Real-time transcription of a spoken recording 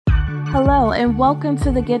Hello, and welcome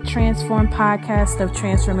to the Get Transformed podcast of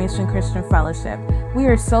Transformation Christian Fellowship. We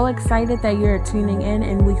are so excited that you're tuning in,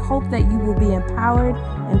 and we hope that you will be empowered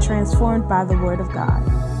and transformed by the Word of God.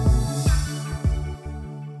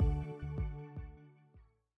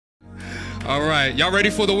 All right, y'all ready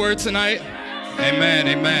for the word tonight? Amen,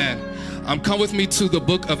 amen. Come with me to the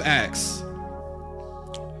book of Acts.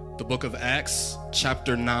 The book of Acts,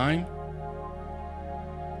 chapter 9.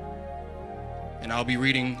 And I'll be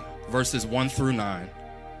reading verses 1 through 9.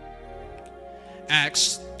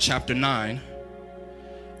 Acts chapter 9,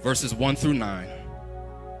 verses 1 through 9.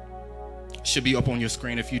 Should be up on your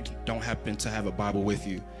screen if you don't happen to have a Bible with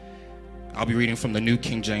you. I'll be reading from the New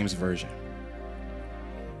King James Version.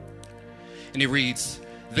 And it reads,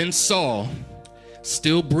 "Then Saul,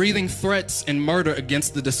 still breathing threats and murder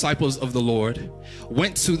against the disciples of the Lord,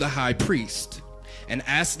 went to the high priest and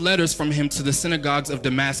asked letters from him to the synagogues of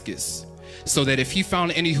Damascus, so that if he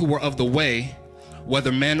found any who were of the way,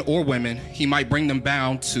 whether men or women, he might bring them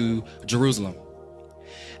bound to Jerusalem.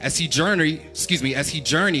 As he journeyed,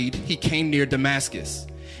 he came near Damascus,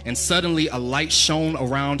 and suddenly a light shone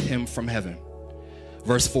around him from heaven."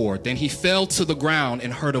 Verse 4, "Then he fell to the ground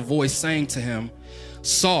and heard a voice saying to him,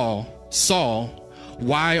 'Saul, Saul,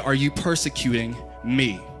 why are you persecuting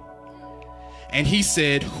me?' And he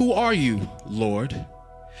said, 'Who are you, Lord?'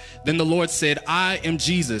 Then the Lord said, 'I am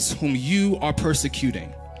Jesus, whom you are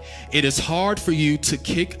persecuting. It is hard for you to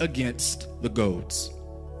kick against the goads.'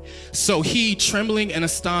 So he, trembling and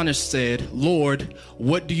astonished, said, 'Lord,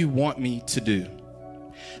 what do you want me to do?'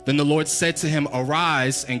 Then the Lord said to him,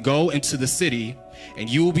 'Arise and go into the city, and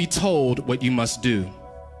you will be told what you must do.'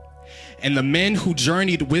 And the men who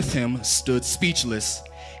journeyed with him stood speechless,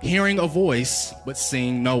 hearing a voice, but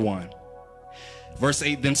seeing no one. Verse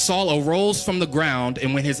 8, "Then Saul arose from the ground,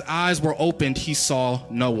 and when his eyes were opened, he saw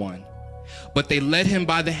no one. But they led him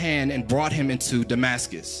by the hand and brought him into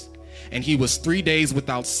Damascus. And he was 3 days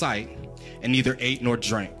without sight, and neither ate nor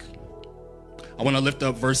drank." I want to lift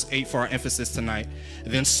up verse 8 for our emphasis tonight.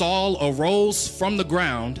 "Then Saul arose from the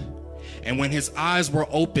ground, and when his eyes were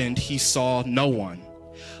opened, he saw no one.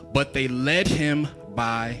 But they led him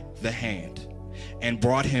by the hand and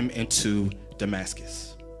brought him into Damascus."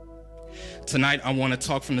 Tonight, I want to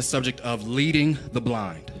talk from the subject of leading the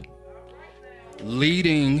blind.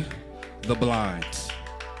 Leading the blind.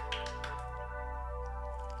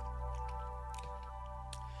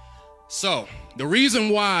 So, the reason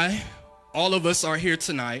why all of us are here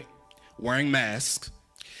tonight wearing masks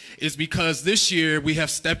is because this year we have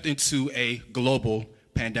stepped into a global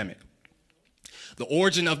pandemic. The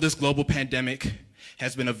origin of this global pandemic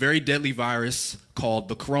has been a very deadly virus called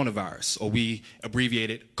the coronavirus, or we abbreviate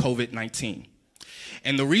it COVID-19.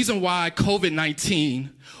 And the reason why COVID-19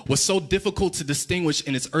 was so difficult to distinguish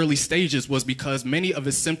in its early stages was because many of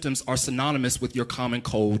its symptoms are synonymous with your common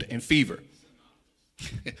cold and fever.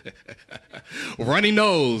 Runny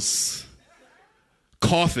nose,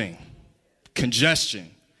 coughing, congestion,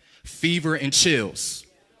 fever, and chills.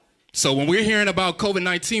 So when we're hearing about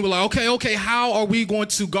COVID-19, we're like, okay, how are we going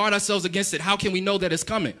to guard ourselves against it? How can we know that it's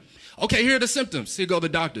coming? Okay, here are the symptoms. Here go the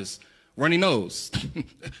doctors. Runny nose,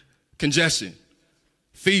 congestion,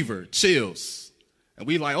 fever, chills. And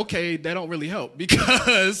we like, okay, that don't really help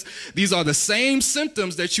because these are the same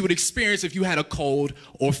symptoms that you would experience if you had a cold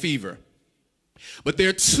or fever. But there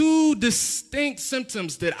are two distinct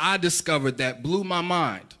symptoms that I discovered that blew my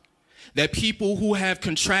mind, that people who have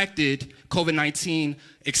contracted COVID-19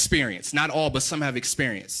 experience. Not all, but some have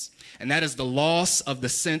experienced. And that is the loss of the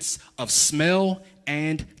sense of smell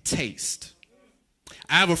and taste.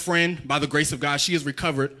 I have a friend, by the grace of God, she has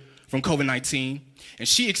recovered from COVID-19, and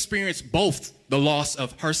she experienced both the loss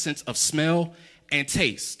of her sense of smell and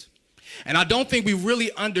taste. And I don't think we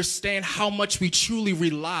really understand how much we truly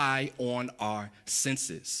rely on our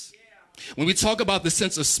senses. When we talk about the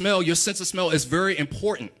sense of smell, your sense of smell is very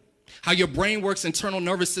important. How your brain works, internal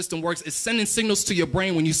nervous system works, it's sending signals to your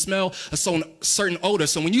brain when you smell a certain odor.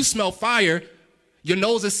 So when you smell fire, your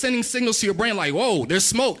nose is sending signals to your brain like, whoa, there's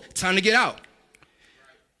smoke, time to get out.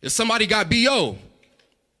 If somebody got BO,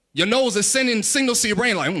 your nose is sending signals to your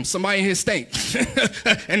brain like, somebody in here stink,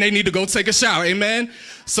 and they need to go take a shower, amen?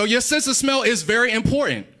 So your sense of smell is very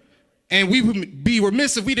important. And we would be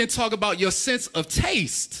remiss if we didn't talk about your sense of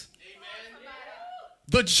taste. Amen.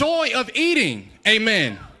 The joy of eating,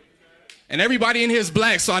 amen. And everybody in here is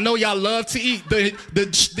black, so I know y'all love to eat.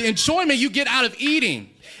 The enjoyment you get out of eating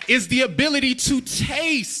is the ability to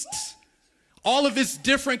taste all of its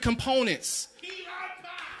different components.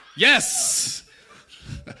 Yes.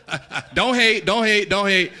 Don't hate.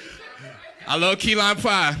 I love key lime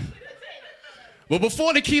pie. But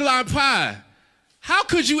before the key lime pie, How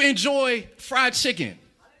could you enjoy fried chicken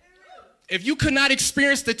if you could not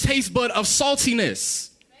experience the taste bud of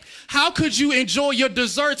saltiness? How could you enjoy your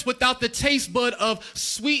desserts without the taste bud of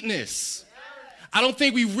sweetness? I don't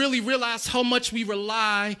think we really realize how much we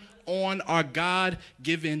rely on our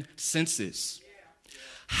God-given senses.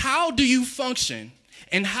 How do you function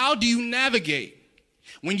and how do you navigate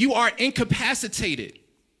when you are incapacitated,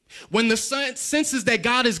 when the senses that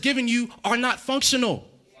God has given you are not functional?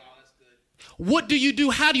 What do you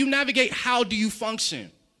do? How do you navigate? How do you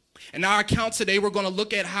function? In our account today, we're going to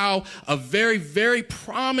look at how a very, very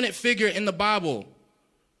prominent figure in the Bible,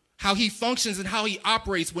 how he functions and how he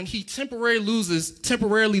operates when he temporarily loses,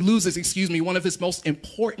 one of his most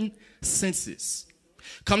important senses.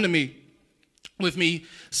 Come to me, with me.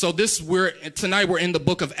 So tonight we're in the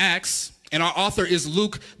book of Acts, and our author is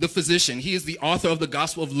Luke the physician. He is the author of the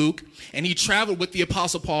Gospel of Luke, and he traveled with the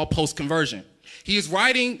Apostle Paul post-conversion. He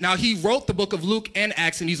wrote the book of Luke and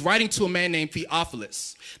Acts, and he's writing to a man named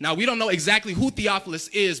Theophilus. Now, we don't know exactly who Theophilus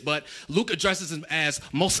is, but Luke addresses him as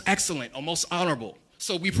most excellent or most honorable.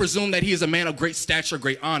 So we presume that he is a man of great stature,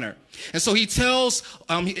 great honor. And so he tells,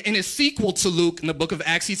 in his sequel to Luke, in the book of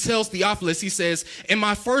Acts, he tells Theophilus, he says, in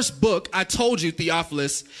my first book, I told you,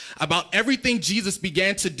 Theophilus, about everything Jesus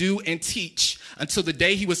began to do and teach until the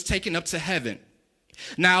day he was taken up to heaven.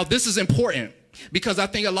 Now, this is important, because I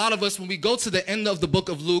think a lot of us, when we go to the end of the book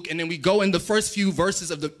of Luke and then we go in the first few verses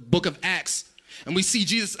of the book of Acts and we see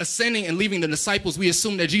Jesus ascending and leaving the disciples, we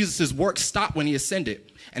assume that Jesus' work stopped when he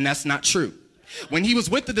ascended. And that's not true. When he was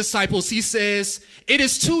with the disciples, he says, it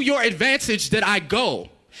is to your advantage that I go,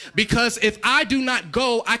 because if I do not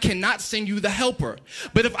go, I cannot send you the helper.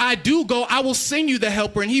 But if I do go, I will send you the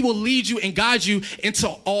helper, and he will lead you and guide you into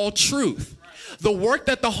all truth. The work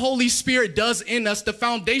that the Holy Spirit does in us, the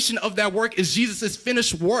foundation of that work is Jesus'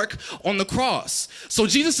 finished work on the cross. So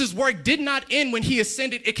Jesus' work did not end when he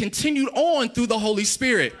ascended. It continued on through the Holy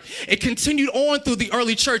Spirit. It continued on through the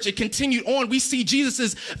early church. It continued on. We see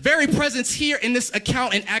Jesus' very presence here in this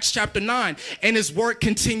account in Acts chapter 9, and his work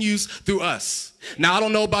continues through us. Now, I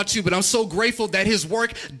don't know about you, but I'm so grateful that his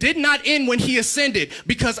work did not end when he ascended,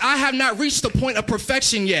 because I have not reached the point of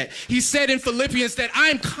perfection yet. He said in Philippians that I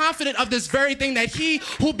am confident of this very thing, that he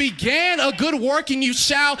who began a good work in you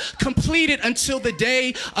shall complete it until the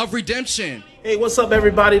day of redemption. Hey, what's up,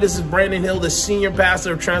 everybody? This is Brandon Hill, the senior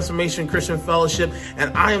pastor of Transformation Christian Fellowship,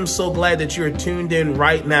 and I am so glad that you're tuned in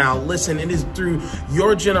right now. Listen, it is through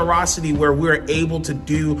your generosity where we're able to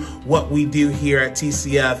do what we do here at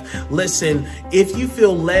TCF. Listen, if you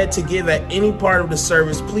feel led to give at any part of the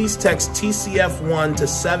service, please text TCF1 to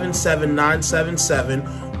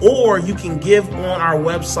 77977. Or you can give on our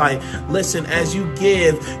website. Listen, as you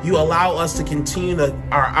give, you allow us to continue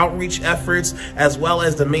our outreach efforts, as well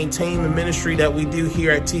as to maintain the ministry that we do here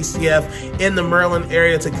at TCF in the Maryland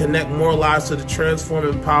area, to connect more lives to the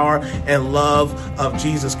transforming power and love of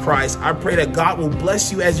Jesus Christ. I pray that God will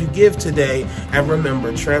bless you as you give today. And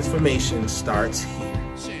remember, transformation starts here.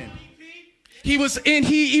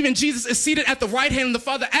 Jesus is seated at the right hand of the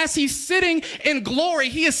Father. As he's sitting in glory,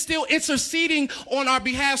 he is still interceding on our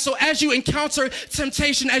behalf. So as you encounter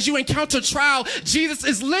temptation, as you encounter trial, Jesus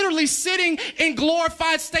is literally sitting in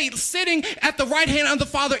glorified state, sitting at the right hand of the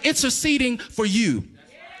Father, interceding for you.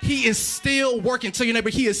 He is still working. Tell your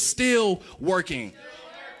neighbor, he is still working.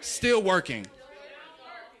 Still working.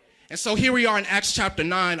 And so here we are in Acts chapter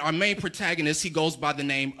 9. Our main protagonist, he goes by the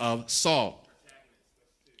name of Saul.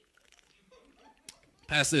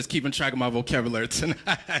 Pastor is keeping track of my vocabulary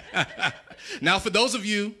tonight. Now, for those of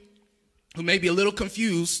you who may be a little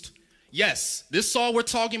confused, yes, this Saul we're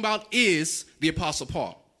talking about is the Apostle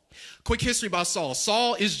Paul. Quick history about Saul.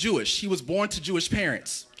 Saul is Jewish. He was born to Jewish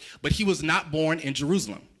parents, but he was not born in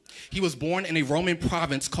Jerusalem. He was born in a Roman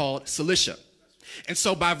province called Cilicia. And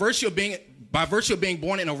so by virtue of being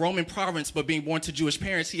born in a Roman province but being born to Jewish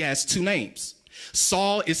parents, he has two names.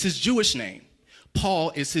 Saul is his Jewish name.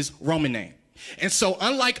 Paul is his Roman name. And so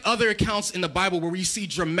unlike other accounts in the Bible where we see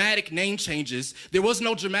dramatic name changes, there was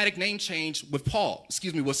no dramatic name change with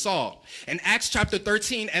Saul. In Acts chapter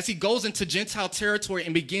 13, as he goes into Gentile territory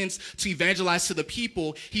and begins to evangelize to the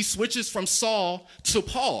people, he switches from Saul to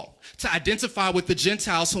Paul to identify with the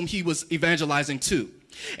Gentiles whom he was evangelizing to.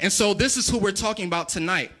 And so this is who we're talking about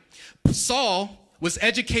tonight. Saul was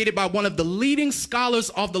educated by one of the leading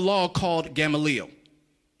scholars of the law called Gamaliel.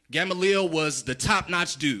 Gamaliel was the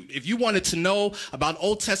top-notch dude. If you wanted to know about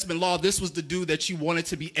Old Testament law, this was the dude that you wanted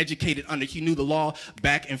to be educated under. He knew the law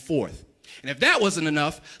back and forth. And if that wasn't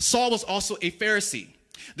enough, Saul was also a Pharisee.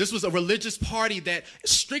 This was a religious party that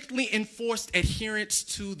strictly enforced adherence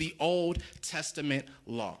to the Old Testament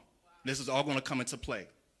law. This is all going to come into play.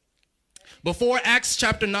 Before Acts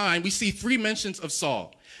chapter 9, we see 3 mentions of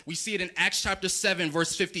Saul. We see it in Acts chapter 7,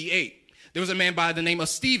 verse 58. There was a man by the name of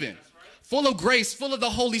Stephen, full of grace, full of the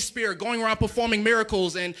Holy Spirit, going around performing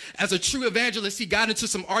miracles. And as a true evangelist, he got into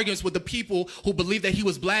some arguments with the people who believed that he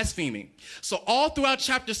was blaspheming. So all throughout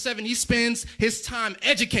chapter 7, he spends his time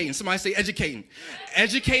educating. Somebody say educating.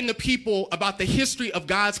 Educating the people about the history of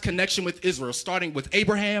God's connection with Israel, starting with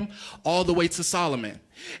Abraham all the way to Solomon.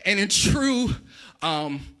 And in true,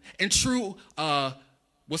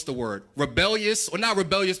 what's the word? Rebellious, or not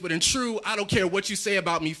rebellious, but in true, I don't care what you say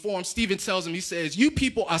about me form, Stephen tells him, he says, you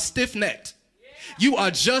people are stiff-necked. You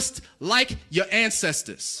are just like your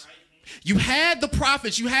ancestors. You had the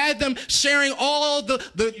prophets, you had them sharing all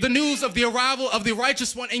the news of the arrival of the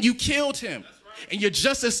righteous one, and you killed him. And you're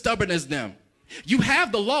just as stubborn as them. You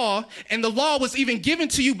have the law, and the law was even given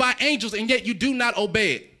to you by angels, and yet you do not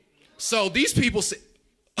obey it. So these people say,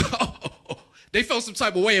 they felt some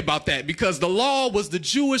type of way about that because the law was the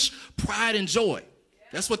Jewish pride and joy.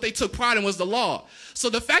 That's what they took pride in, was the law. So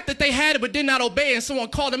the fact that they had it but did not obey, and someone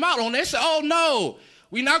called them out on it, they said, oh no,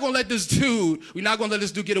 we're not going to let this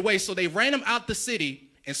dude get away. So they ran him out the city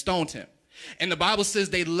and stoned him. And the Bible says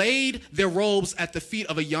they laid their robes at the feet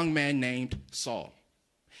of a young man named Saul.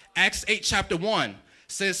 Acts 8 chapter 1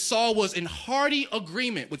 says Saul was in hearty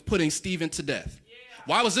agreement with putting Stephen to death.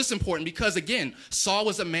 Why was this important? Because again, Saul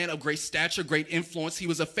was a man of great stature, great influence. He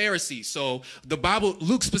was a Pharisee. So the Bible,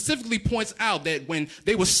 Luke specifically points out that when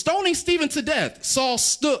they were stoning Stephen to death, Saul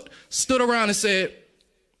stood around and said,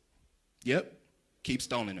 yep, keep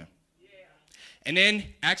stoning him. And then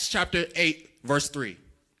Acts chapter 8, verse 3.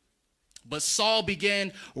 But Saul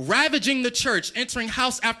began ravaging the church, entering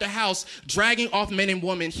house after house, dragging off men and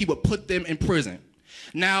women. He would put them in prison.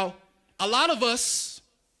 Now, a lot of us,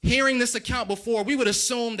 hearing this account before, we would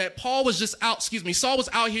assume that Saul was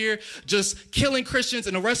out here just killing Christians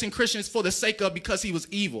and arresting Christians for the sake of, because he was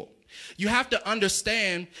evil. You have to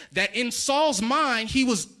understand that in Saul's mind, he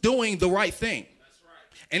was doing the right thing. That's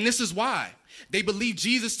right. And this is why. They believed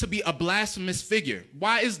Jesus to be a blasphemous figure.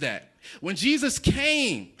 Why is that? When Jesus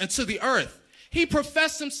came into the earth, he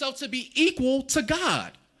professed himself to be equal to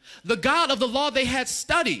God, the God of the law they had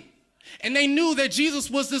studied. And they knew that Jesus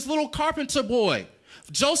was this little carpenter boy,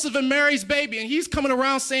 Joseph and Mary's baby, and he's coming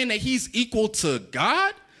around saying that he's equal to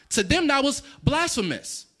God. To them, that was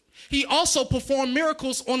blasphemous. He also performed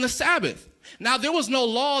miracles on the Sabbath. Now, there was no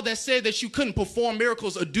law that said that you couldn't perform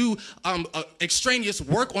miracles or do extraneous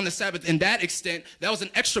work on the Sabbath in that extent. That was an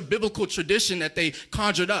extra biblical tradition that they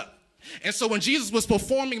conjured up. And so when Jesus was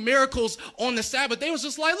performing miracles on the Sabbath, they was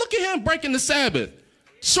just like, look at him breaking the Sabbath.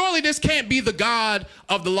 Surely this can't be the God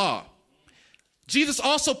of the law. Jesus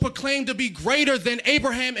also proclaimed to be greater than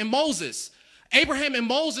Abraham and Moses. Abraham and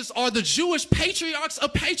Moses are the Jewish patriarchs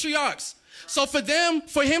of patriarchs. So for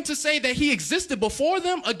him to say that he existed before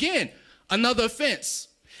them, again, another offense.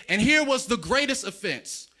 And here was the greatest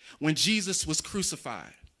offense, when Jesus was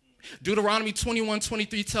crucified. Deuteronomy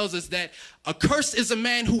 21:23 tells us that accursed is a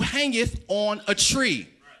man who hangeth on a tree.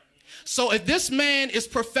 So if this man is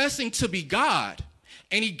professing to be God,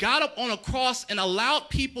 and he got up on a cross and allowed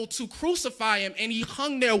people to crucify him, and he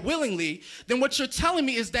hung there willingly, then what you're telling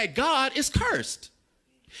me is that God is cursed.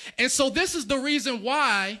 And so this is the reason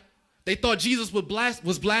why they thought Jesus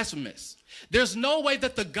was blasphemous. There's no way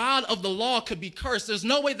that the God of the law could be cursed. There's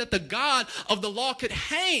no way that the God of the law could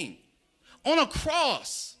hang on a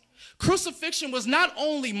cross. Crucifixion was not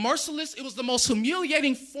only merciless, it was the most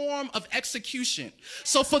humiliating form of execution.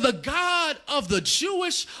 So for the God of the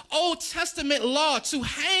Jewish Old Testament law to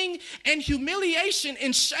hang in humiliation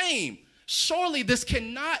and shame, surely this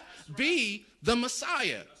cannot be the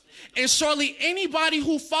Messiah. And surely anybody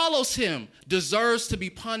who follows him deserves to be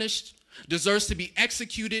punished, deserves to be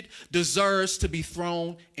executed, deserves to be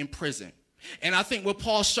thrown in prison. And I think what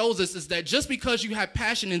Paul shows us is that just because you have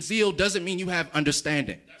passion and zeal doesn't mean you have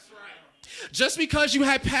understanding. Just because you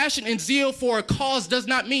have passion and zeal for a cause does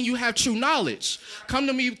not mean you have true knowledge. Come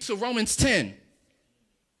to me to Romans 10.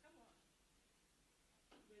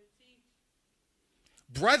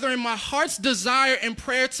 Brethren, my heart's desire and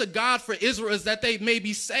prayer to God for Israel is that they may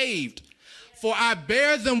be saved. For I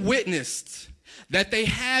bear them witness that they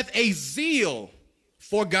have a zeal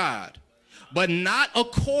for God, but not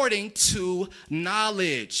according to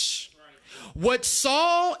knowledge. What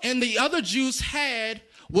Saul and the other Jews had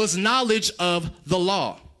was knowledge of the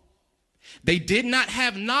law. They did not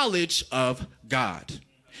have knowledge of God.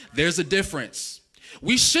 There's a difference.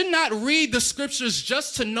 We should not read the scriptures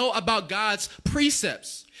just to know about God's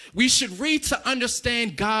precepts. We should read to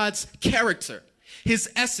understand God's character, his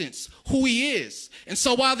essence, who he is. And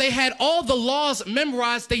so while they had all the laws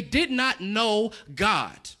memorized, they did not know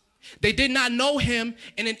God. They did not know him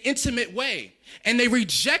in an intimate way. And they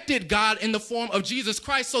rejected God in the form of Jesus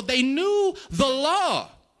Christ. So they knew the law.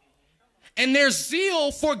 And their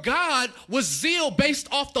zeal for God was zeal based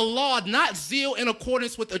off the law, not zeal in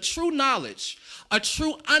accordance with a true knowledge, a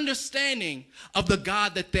true understanding of the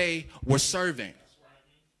God that they were serving.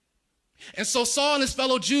 And so Saul and his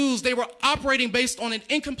fellow Jews, they were operating based on an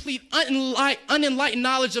incomplete, unenlightened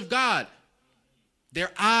knowledge of God.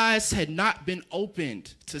 Their eyes had not been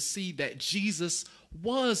opened to see that Jesus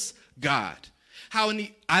was God. How in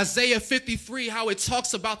Isaiah 53, how it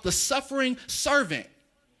talks about the suffering servant.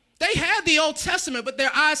 They had the Old Testament, but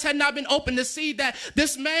their eyes had not been opened to see that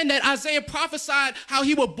this man that Isaiah prophesied, how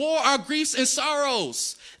he would bore our griefs and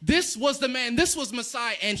sorrows. This was the man, this was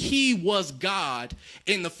Messiah, and he was God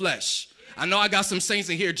in the flesh. I know I got some saints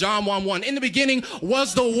in here. John 1:1. In the beginning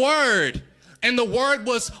was the Word, and the Word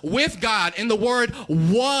was with God, and the Word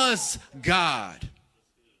was God.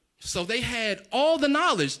 So they had all the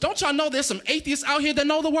knowledge. Don't y'all know there's some atheists out here that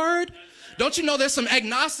know the Word? Don't you know there's some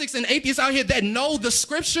agnostics and atheists out here that know the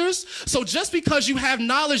scriptures? So just because you have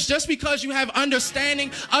knowledge, just because you have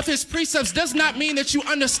understanding of his precepts does not mean that you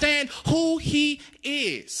understand who he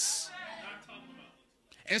is.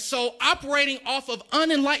 And so operating off of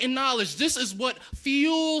unenlightened knowledge, this is what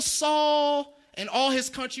fuels Saul and all his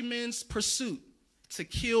countrymen's pursuit to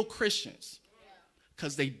kill Christians,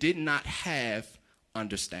 because they did not have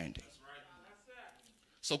understanding.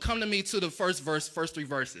 So come to me to the first three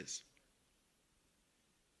verses.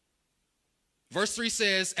 Verse 3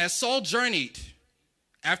 says, as Saul journeyed,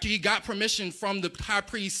 after he got permission from the high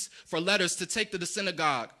priest for letters to take to the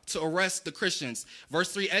synagogue to arrest the Christians.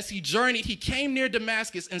 Verse 3, as he journeyed, he came near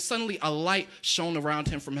Damascus, and suddenly a light shone around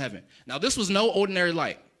him from heaven. Now, this was no ordinary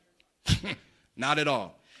light. Not at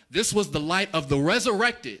all. This was the light of the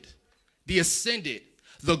resurrected, the ascended,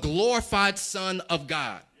 the glorified Son of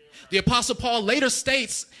God. The Apostle Paul later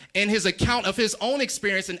states in his account of his own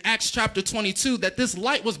experience in Acts chapter 22 that this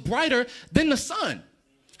light was brighter than the sun.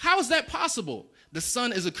 How is that possible? The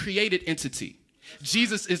sun is a created entity.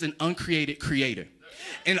 Jesus is an uncreated creator.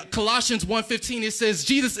 In Colossians 1:15, it says,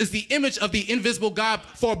 Jesus is the image of the invisible God,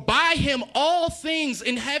 for by him all things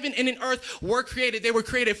in heaven and in earth were created. They were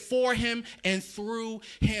created for him and through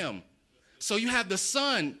him. So you have the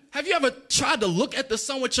sun. Have you ever tried to look at the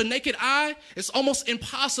sun with your naked eye? It's almost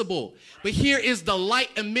impossible. But here is the light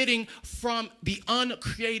emitting from the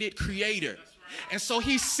uncreated creator. And so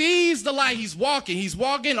he sees the light. He's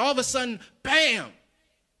walking. All of a sudden, bam,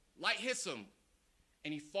 light hits him.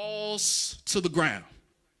 And he falls to the ground.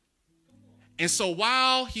 And so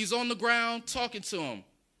while he's on the ground talking to him,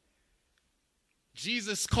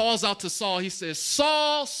 Jesus calls out to Saul. He says,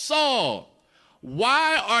 Saul, Saul,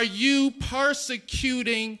 why are you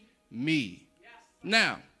persecuting me? Yes.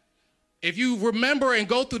 Now, if you remember and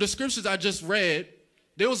go through the scriptures I just read,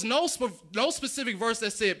 there was no specific verse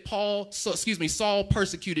that said Saul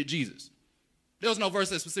persecuted Jesus. There was no verse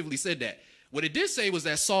that specifically said that. What it did say was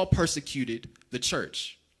that Saul persecuted the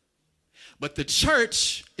church. But the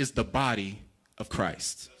church is the body of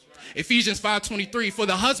Christ. Right. Ephesians 5:23, for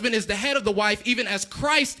the husband is the head of the wife, even as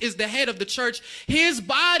Christ is the head of the church, his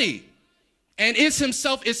body, and is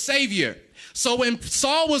himself its savior. So when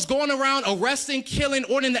Saul was going around arresting, killing,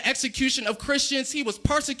 ordering the execution of Christians, he was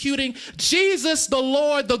persecuting Jesus, the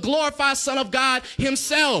Lord, the glorified Son of God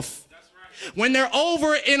himself. That's right. When they're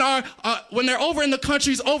over in the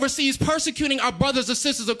countries overseas persecuting our brothers and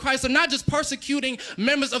sisters of Christ, they're not just persecuting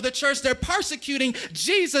members of the church, they're persecuting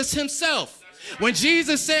Jesus himself. When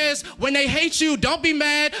Jesus says, when they hate you, don't be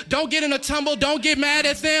mad, don't get in a tumble, don't get mad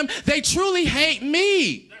at them, they truly hate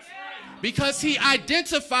me. Because he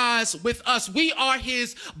identifies with us. We are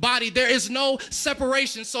his body. There is no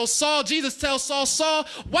separation. So Jesus tells Saul, Saul,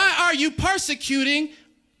 why are you persecuting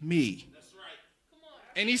me? That's right. Come on.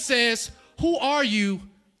 And he says, who are you,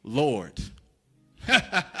 Lord?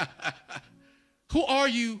 Who are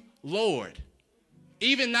you, Lord?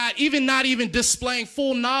 Even not displaying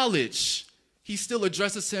full knowledge, he still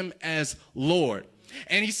addresses him as Lord.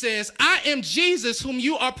 And he says, I am Jesus whom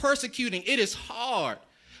you are persecuting. It is hard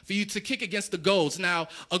for you to kick against the goads. Now,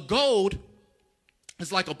 a goad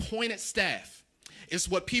is like a pointed staff. It's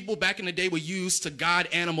what people back in the day would use to guide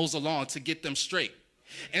animals along to get them straight.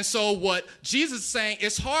 And so what Jesus is saying,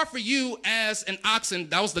 it's hard for you as an oxen,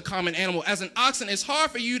 that was the common animal, as an oxen, it's hard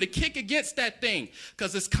for you to kick against that thing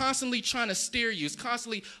because it's constantly trying to steer you. It's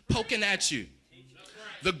constantly poking at you.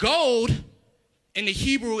 The goad in the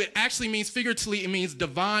Hebrew, it actually means figuratively, it means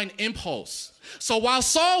divine impulse. So while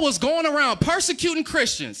Saul was going around persecuting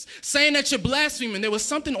Christians, saying that you're blaspheming, there was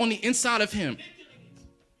something on the inside of him.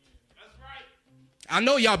 I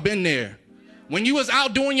know y'all been there. When you was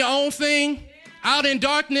out doing your own thing, out in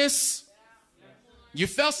darkness, you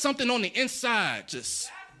felt something on the inside just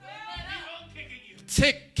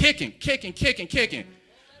kicking.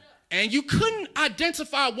 And you couldn't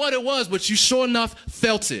identify what it was, but you sure enough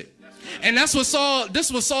felt it. And this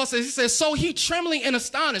is what Saul says. He says, so he trembling and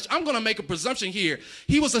astonished. I'm going to make a presumption here.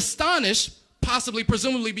 He was astonished,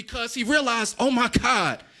 presumably because he realized, oh my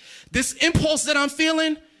God, this impulse that I'm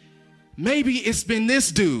feeling, maybe it's been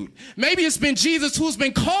this dude. Maybe it's been Jesus who's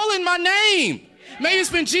been calling my name. Maybe it's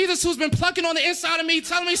been Jesus who's been plucking on the inside of me,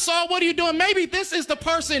 telling me, Saul, what are you doing? Maybe this is the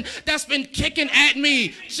person that's been kicking at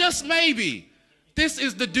me. Just maybe. This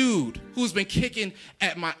is the dude who's been kicking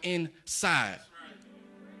at my inside.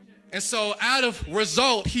 And so out of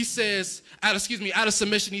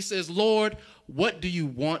submission, he says, Lord, what do you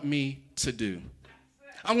want me to do?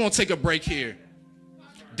 I'm going to take a break here.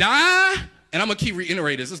 Die, and I'm going to keep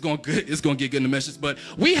reiterating this. It's going to get good in the message, but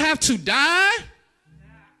we have to die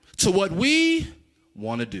to what we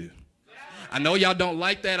want to do. I know y'all don't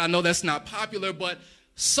like that. I know that's not popular, but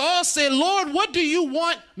Saul said, Lord, what do you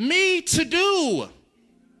want me to do?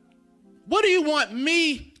 What do you want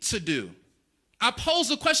me to do? I pose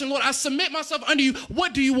the question, Lord, I submit myself unto you.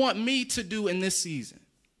 What do you want me to do in this season?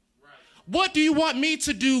 What do you want me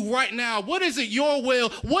to do right now? What is it your will?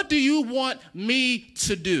 What do you want me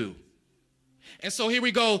to do? And so here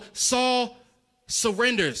we go. Saul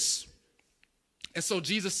surrenders. And so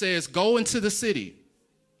Jesus says, go into the city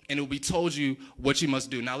and it will be told you what you must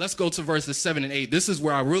do. Now let's go to verses 7 and 8. This is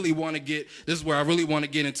where I really want to get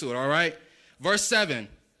into it, all right? Verse 7.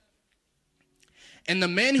 And the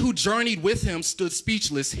men who journeyed with him stood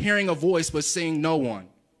speechless, hearing a voice but seeing no one.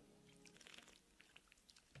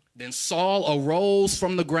 Then Saul arose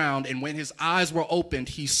from the ground, and when his eyes were opened,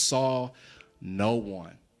 he saw no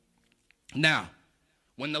one. Now,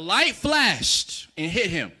 when the light flashed and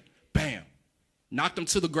hit him, bam, knocked him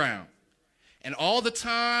to the ground. And all the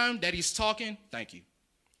time that he's talking,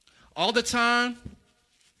 all the time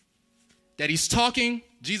that he's talking,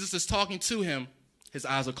 Jesus is talking to him, his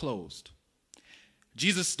eyes are closed.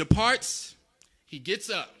 Jesus departs, he gets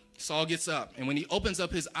up, Saul gets up, and when he opens up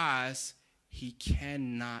his eyes, he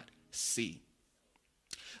cannot see.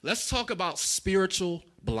 Let's talk about spiritual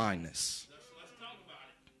blindness. Let's talk about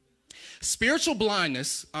it. Spiritual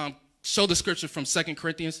blindness, show the scripture from 2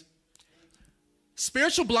 Corinthians.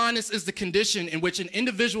 Spiritual blindness is the condition in which an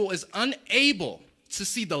individual is unable to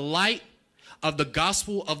see the light of the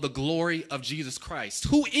gospel of the glory of Jesus Christ,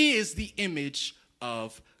 who is the image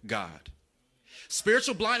of God.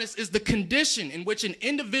 Spiritual blindness is the condition in which an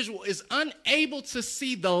individual is unable to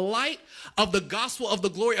see the light of the gospel of the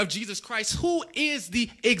glory of Jesus Christ, who is the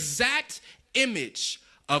exact image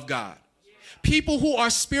of God. People who are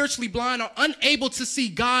spiritually blind are unable to see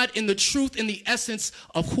God in the truth and the essence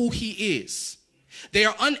of who he is. They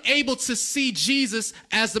are unable to see Jesus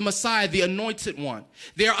as the Messiah, the anointed one.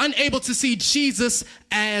 They are unable to see Jesus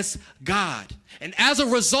as God. And as a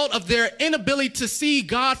result of their inability to see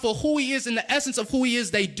God for who he is and the essence of who he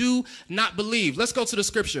is, they do not believe. Let's go to the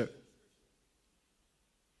scripture.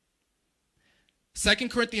 2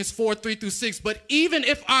 Corinthians 4, 3-6. But even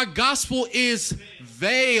if our gospel is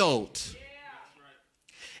veiled,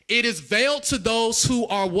 it is veiled to those who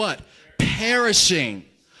are what? Perishing,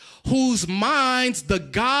 whose minds the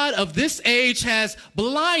God of this age has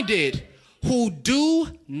blinded, who do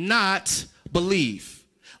not believe,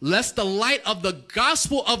 lest the light of the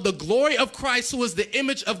gospel of the glory of Christ, who is the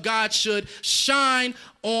image of God, should shine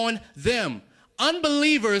on them.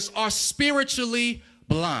 Unbelievers are spiritually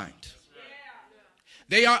blind.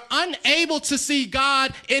 They are unable to see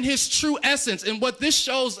God in his true essence. And what this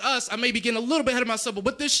shows us, I may be getting a little bit ahead of myself, but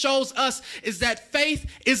what this shows us is that faith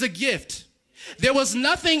is a gift. There was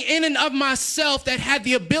nothing in and of myself that had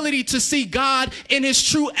the ability to see God in his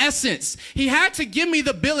true essence. He had to give me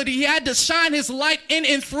the ability. He had to shine his light in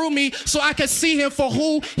and through me so I could see him for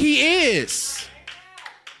who he is.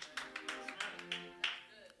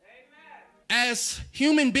 As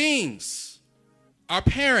human beings, our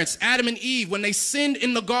parents, Adam and Eve, when they sinned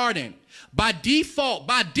in the garden, by default,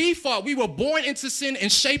 we were born into sin and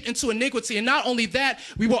shaped into iniquity. And not only that,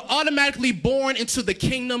 we were automatically born into the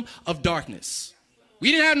kingdom of darkness.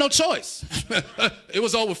 We didn't have no choice. It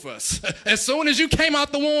was over for us. As soon as you came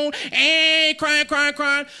out the womb, and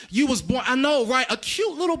crying, you was born. I know, right? A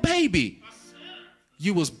cute little baby.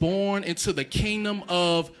 You was born into the kingdom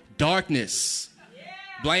of darkness.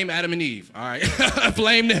 Blame Adam and Eve, all right?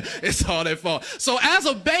 Blame them. It's all their fault. So as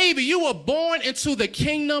a baby, you were born into the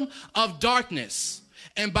kingdom of darkness.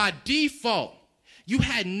 And by default, you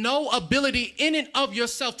had no ability in and of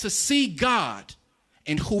yourself to see God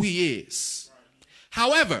and who he is.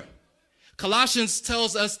 However, Colossians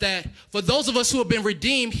tells us that for those of us who have been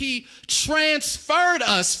redeemed, he transferred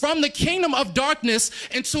us from the kingdom of darkness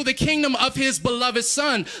into the kingdom of his beloved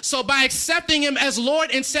Son. So by accepting him as Lord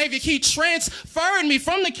and Savior, he transferred me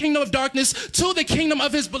from the kingdom of darkness to the kingdom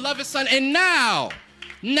of his beloved Son. And now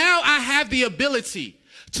I have the ability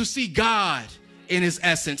to see God in his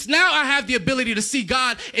essence. Now I have the ability to see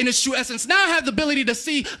God in his true essence. Now I have the ability to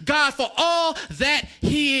see God for all that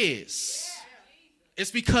he is. It's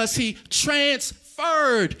because he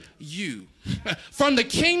transferred you from the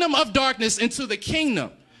kingdom of darkness into the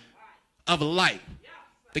kingdom of light,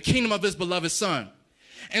 the kingdom of his beloved Son.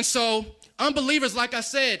 And so unbelievers, like I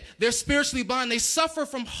said, they're spiritually blind. They suffer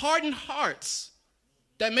from hardened hearts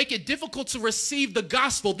that make it difficult to receive the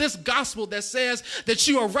gospel, this gospel that says that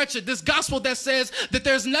you are wretched, this gospel that says that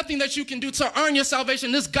there's nothing that you can do to earn your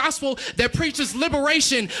salvation, this gospel that preaches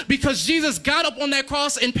liberation because Jesus got up on that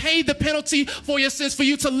cross and paid the penalty for your sins for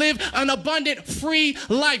you to live an abundant, free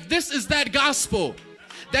life. This is that gospel.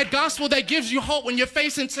 That gospel that gives you hope when you're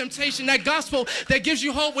facing temptation. That gospel that gives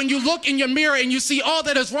you hope when you look in your mirror and you see all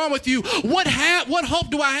that is wrong with you. What hope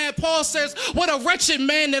do I have? Paul says, what a wretched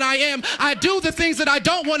man that I am. I do the things that I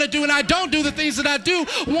don't want to do, and I don't do the things that I do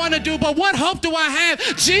want to do. But what hope do I have?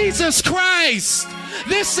 Jesus Christ.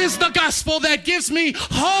 This is the gospel that gives me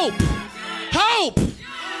hope. Hope.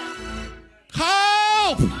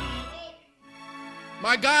 Hope.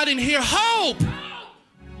 My God, in here, hope.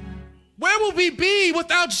 Where will we be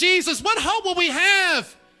without Jesus? What hope will we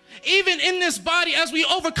have? Even in this body, as we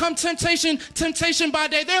overcome temptation by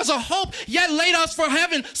day, there's a hope yet laid us for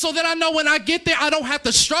heaven, so that I know when I get there, I don't have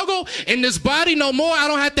to struggle in this body no more. I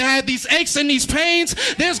don't have to have these aches and these pains.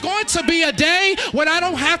 There's going to be a day when I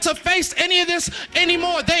don't have to face any of this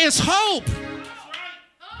anymore. There is hope.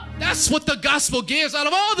 That's what the gospel gives. Out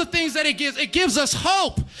of all the things that it gives us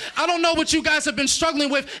hope. I don't know what you guys have been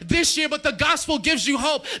struggling with this year, but the gospel gives you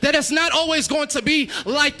hope that it's not always going to be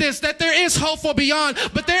like this, that there is hope for beyond,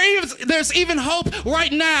 but there's even hope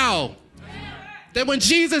right now. That when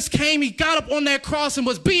Jesus came, he got up on that cross and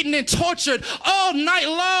was beaten and tortured all night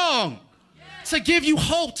long to give you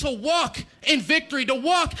hope to walk in victory, to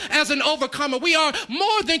walk as an overcomer. We are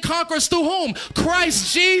more than conquerors through whom?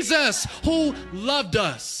 Christ Jesus, who loved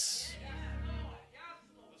us.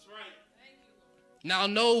 Now, I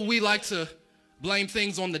know we like to blame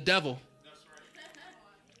things on the devil,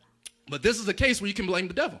 but this is a case where you can blame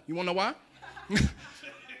the devil. You want to know why?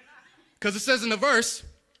 Because it says in the verse,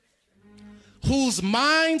 whose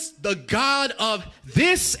minds the God of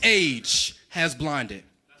this age has blinded.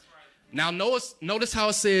 Now, notice how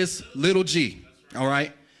it says little g, all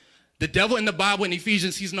right? The devil in the Bible in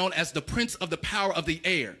Ephesians, he's known as the prince of the power of the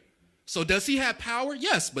air. So does he have power?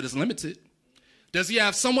 Yes, but it's limited. Does he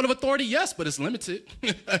have somewhat of authority? Yes, but it's limited.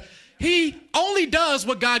 He only does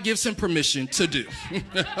what God gives him permission to do.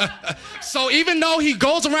 So even though he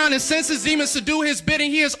goes around and sends his demons to do his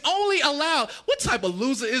bidding, he is only allowed. What type of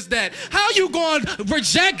loser is that? How you going to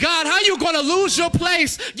reject God? How you going to lose your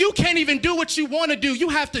place? You can't even do what you want to do. You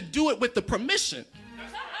have to do it with the permission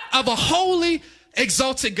of a holy,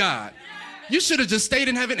 exalted God. You should have just stayed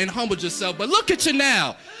in heaven and humbled yourself. But look at you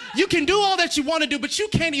now. You can do all that you want to do, but you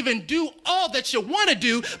can't even do all that you want to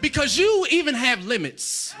do because you even have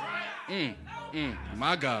limits.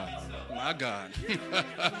 My God. My God.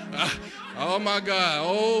 Oh, my God.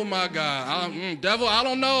 Oh, my God. Devil, I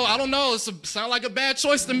don't know. It sounds like a bad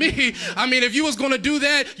choice to me. I mean, if you was going to do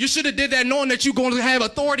that, you should have did that knowing that you're going to have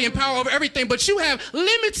authority and power over everything. But you have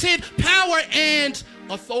limited power and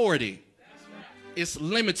authority. It's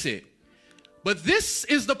limited. But this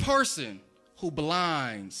is the person who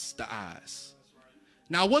blinds the eyes.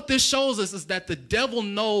 Now, what this shows us is that the devil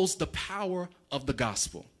knows the power of the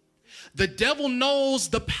gospel. The devil knows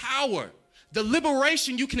the power, the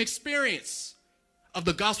liberation you can experience of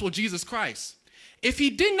the gospel of Jesus Christ. If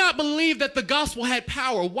he did not believe that the gospel had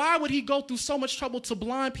power, why would he go through so much trouble to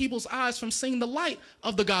blind people's eyes from seeing the light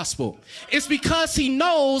of the gospel? It's because he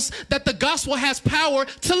knows that the gospel has power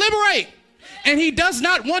to liberate. And he does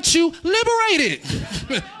not want you liberated.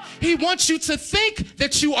 He wants you to think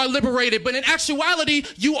that you are liberated, but in actuality,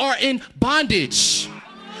 you are in bondage.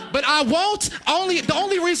 But the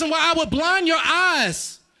only reason why I would blind your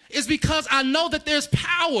eyes is because I know that there's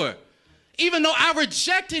power. Even though I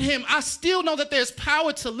rejected him, I still know that there's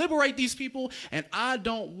power to liberate these people, and I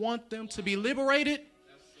don't want them to be liberated,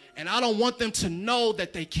 and I don't want them to know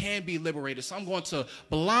that they can be liberated. So I'm going to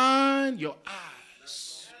blind your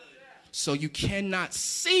eyes so you cannot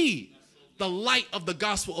see the light of the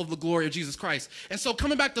gospel of the glory of Jesus Christ. And so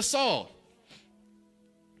coming back to Saul's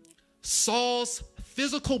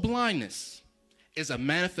physical blindness is a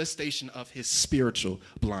manifestation of his spiritual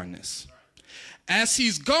blindness. As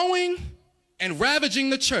he's going and ravaging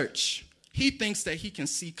the church, he thinks that he can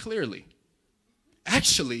see clearly.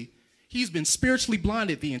 Actually, he's been spiritually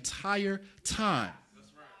blinded the entire time.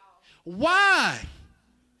 Why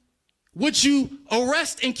would you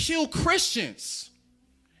arrest and kill Christians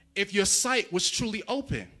if your sight was truly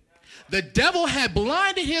open? The devil had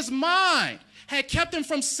blinded his mind, had kept him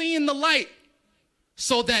from seeing the light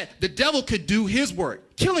so that the devil could do his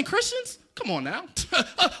work. Killing Christians? Come on now.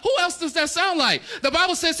 Who else does that sound like? The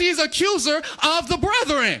Bible says he's an accuser of the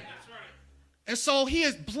brethren. And so he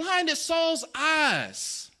has blinded Saul's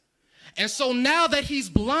eyes. And so now that he's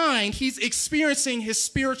blind, he's experiencing his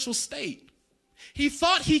spiritual state. He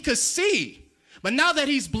thought he could see, but now that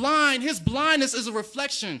he's blind, his blindness is a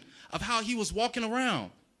reflection of how he was walking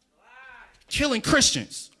around, killing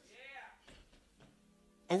Christians,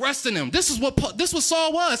 arresting them. This is what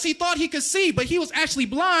Saul was. He thought he could see, but he was actually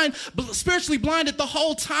blind, spiritually blinded the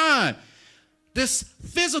whole time. This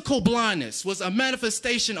physical blindness was a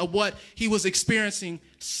manifestation of what he was experiencing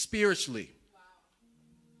spiritually.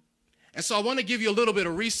 And so I want to give you a little bit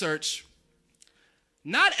of research.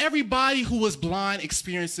 Not everybody who was blind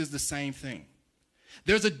experiences the same thing.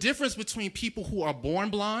 There's a difference between people who are born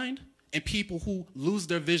blind and people who lose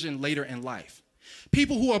their vision later in life.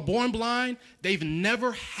 People who are born blind, they've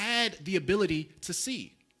never had the ability to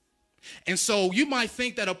see. And so you might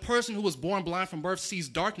think that a person who was born blind from birth sees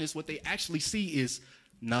darkness. What they actually see is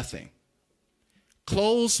nothing.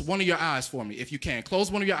 Close one of your eyes for me, if you can.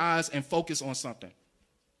 Close one of your eyes and focus on something.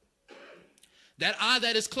 That eye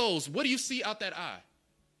that is closed, what do you see out that eye?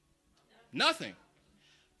 Nothing.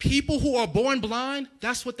 People who are born blind,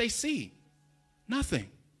 that's what they see. Nothing.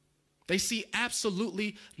 They see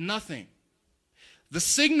absolutely nothing. The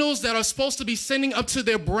signals that are supposed to be sending up to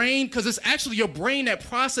their brain, because it's actually your brain that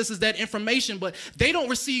processes that information, but they don't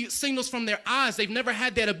receive signals from their eyes. They've never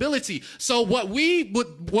had that ability. So what we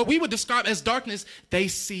would describe as darkness, they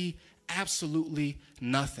see absolutely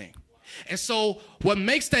nothing. And so what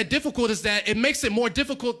makes that difficult is that it makes it more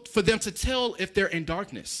difficult for them to tell if they're in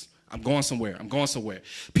darkness. I'm going somewhere.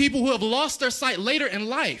 People who have lost their sight later in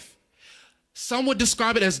life, some would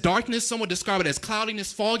describe it as darkness, some would describe it as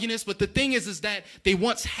cloudiness, fogginess, but the thing is that they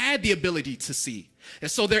once had the ability to see.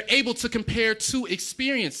 And so they're able to compare two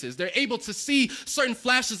experiences. They're able to see certain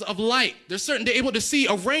flashes of light. They're able to see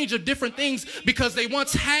a range of different things because they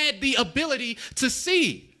once had the ability to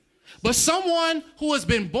see. But someone who has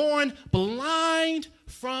been born blind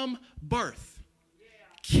from birth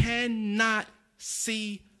cannot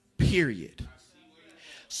see, period.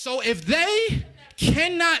 So if they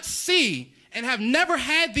cannot see and have never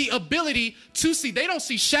had the ability to see, they don't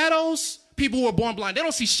see shadows. People who are born blind, they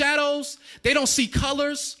don't see shadows. They don't see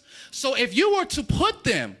colors. So if you were to put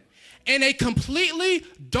them in a completely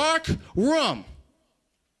dark room,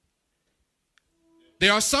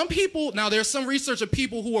 there are some people, now there's some research of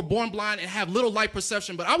people who are born blind and have little light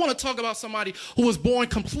perception, but I want to talk about somebody who was born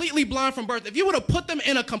completely blind from birth. If you were to put them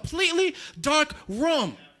in a completely dark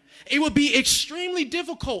room, it would be extremely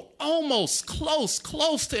difficult, almost close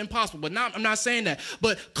to impossible, but I'm not saying that,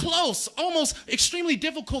 but close, almost extremely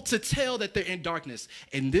difficult to tell that they're in darkness.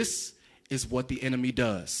 And this is what the enemy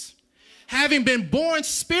does. Having been born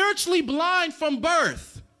spiritually blind from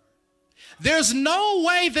birth, there's no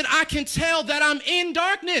way that I can tell that I'm in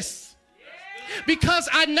darkness because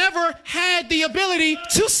I never had the ability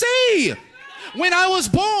to see. When I was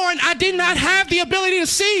born, I did not have the ability to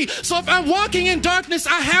see. So if I'm walking in darkness,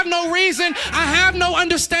 I have no reason, I have no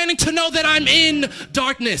understanding to know that I'm in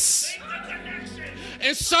darkness.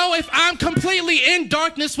 And so if I'm completely in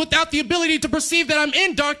darkness without the ability to perceive that I'm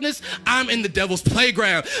in darkness, I'm in the devil's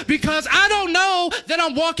playground. Because I don't know that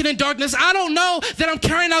I'm walking in darkness. I don't know that I'm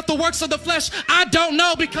carrying out the works of the flesh. I don't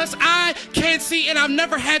know because I can't see and I've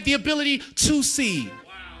never had the ability to see.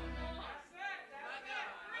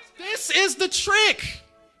 This is the trick.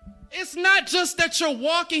 It's not just that you're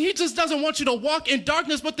walking. He just doesn't want you to walk in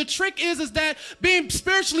darkness. But the trick is that being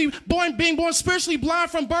born spiritually blind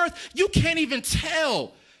from birth, you can't even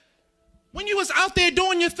tell. When you was out there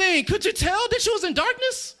doing your thing, could you tell that you was in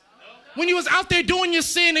darkness? When you was out there doing your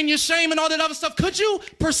sin and your shame and all that other stuff, could you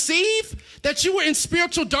perceive that you were in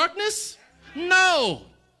spiritual darkness? No.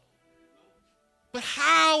 But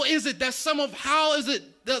how is it that some of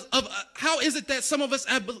us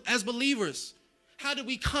as believers, how did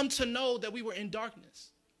we come to know that we were in darkness?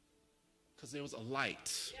 Because there was a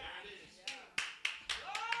light.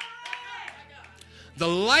 The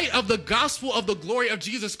light of the gospel of the glory of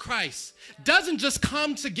Jesus Christ doesn't just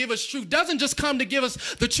come to give us truth, doesn't just come to give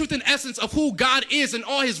us the truth and essence of who God is and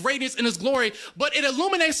all his radiance and his glory, but it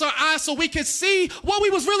illuminates our eyes so we can see what we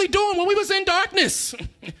was really doing when we was in darkness.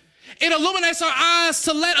 It illuminates our eyes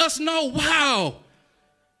to let us know, wow,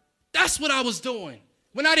 that's what I was doing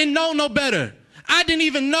when I didn't know no better. I didn't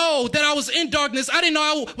even know that I was in darkness. I didn't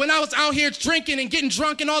know when I was out here drinking and getting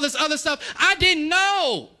drunk and all this other stuff. I didn't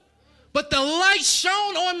know. But the light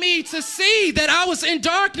shone on me to see that I was in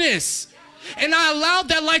darkness. And I allowed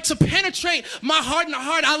that light to penetrate my heart and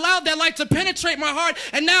heart. I allowed that light to penetrate my heart.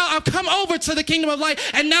 And now I've come over to the kingdom of light.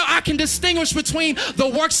 And now I can distinguish between the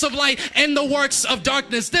works of light and the works of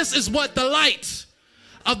darkness. This is what the light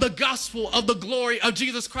of the gospel of the glory of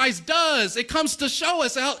Jesus Christ does. It comes to show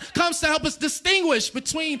us, it comes to help us distinguish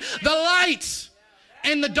between the light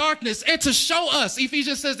and the darkness, and to show us.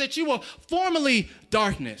 Ephesians says that you were formerly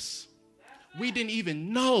darkness. We didn't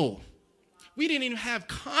even know. We didn't even have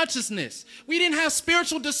consciousness. We didn't have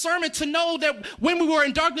spiritual discernment to know that when we were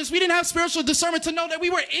in darkness. We didn't have spiritual discernment to know that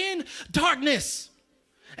we were in darkness.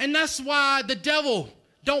 And that's why the devil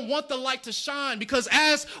don't want the light to shine, because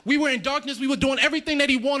as we were in darkness, we were doing everything that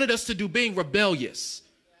he wanted us to do, being rebellious.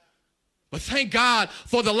 But thank God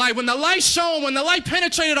for the light. When the light shone, when the light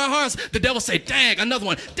penetrated our hearts, the devil said, dag, another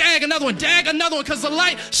one, dag, another one, dag, another one, because the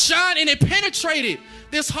light shined and it penetrated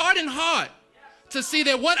this hardened heart to see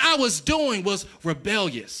that what I was doing was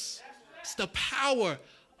rebellious. It's the power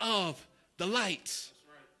of the light.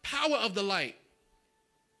 Power of the light.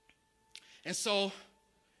 And so,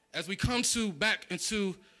 as we come back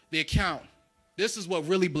into the account, this is what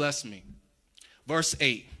really blessed me. Verse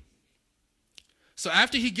 8. So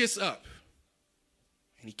after he gets up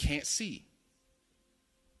and he can't see,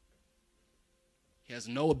 he has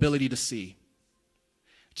no ability to see,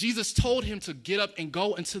 Jesus told him to get up and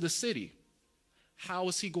go into the city. How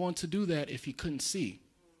was he going to do that if he couldn't see?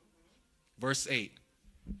 Verse 8.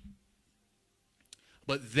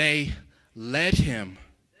 But they led him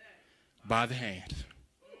by the hand.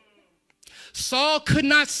 Saul could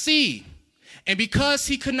not see, and because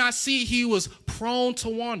he could not see, he was prone to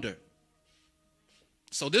wander.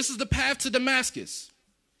 So this is the path to Damascus.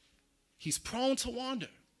 He's prone to wander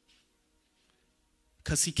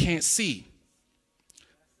because he can't see.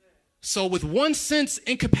 So with one sense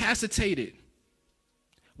incapacitated,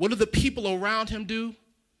 what do the people around him do?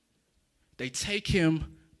 They take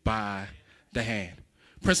him by the hand.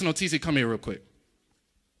 Princeton Otisi, come here real quick.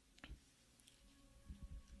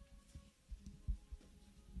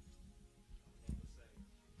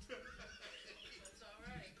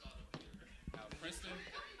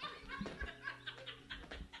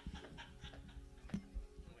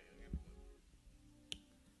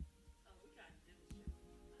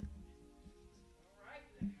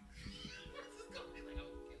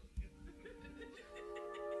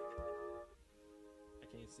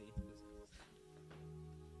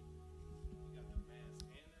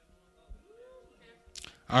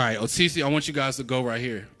 All right, Otisi, I want you guys to go right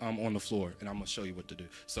here on the floor, and I'm going to show you what to do.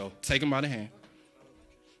 So take him by the hand.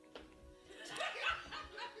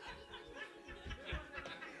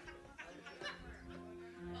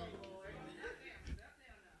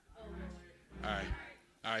 All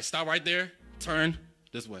right, stop right there. Turn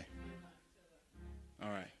this way.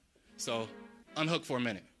 All right, so unhook for a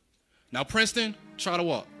minute. Now, Princeton, try to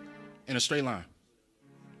walk in a straight line.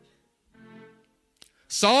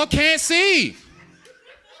 Saul can't see.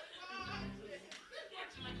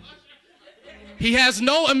 He has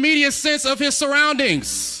no immediate sense of his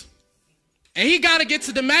surroundings. And he got to get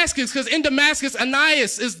to Damascus, because in Damascus,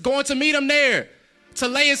 Ananias is going to meet him there to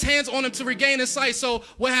lay his hands on him to regain his sight. So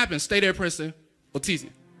what happens? Stay there, Princeton. Otisi.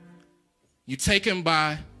 You take him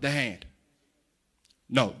by the hand.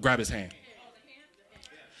 No, grab his hand.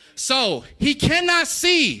 So he cannot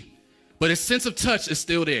see, but his sense of touch is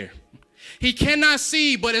still there. He cannot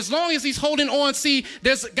see, but as long as he's holding on, see,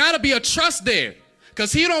 there's got to be a trust there.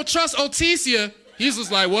 Because he don't trust Otisia. He's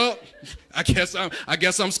just like, well, I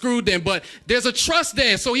guess I'm screwed then. But there's a trust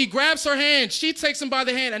there. So he grabs her hand. She takes him by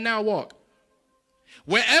the hand and now walk.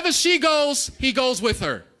 Wherever she goes, he goes with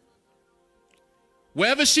her.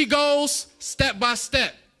 Wherever she goes, step by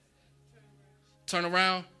step. Turn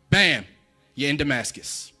around, bam, you're in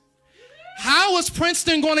Damascus. How is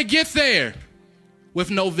Princeton going to get there with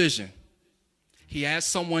no vision? He had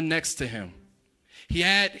someone next to him.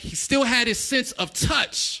 He still had his sense of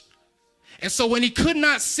touch. And so when he could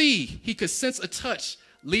not see, he could sense a touch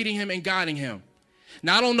leading him and guiding him.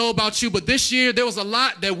 Now, I don't know about you, but this year there was a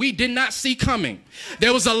lot that we did not see coming.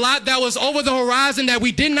 There was a lot that was over the horizon that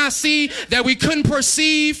we did not see, that we couldn't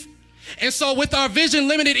perceive. And so with our vision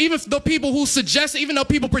limited, even the people who suggested, even though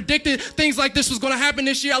people predicted things like this was going to happen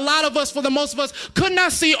this year, a lot of us, for the most of us, could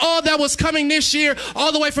not see all that was coming this year,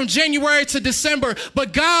 all the way from January to December.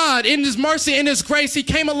 But God, in his mercy, in his grace, he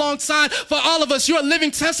came alongside for all of us. You're a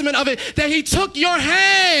living testament of it, that he took your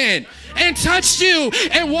hand and touched you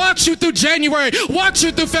and walked you through January, walked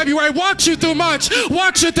you through February, walked you through March,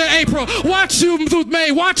 walked you through April, walked you through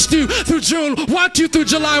May, walked you through June, walked you through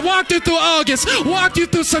July, walked you through August, walked you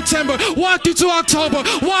through September, walked you through October,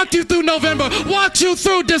 walked you through November, walked you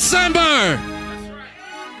through December.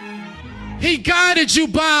 He guided you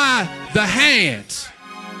by the hand.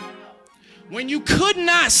 When you could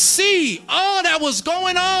not see all that was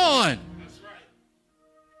going on,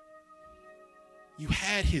 you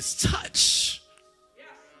had his touch.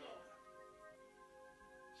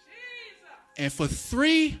 And for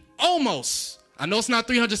I know it's not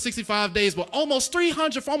 365 days, but almost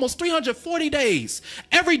 340 days,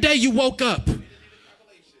 every day you woke up.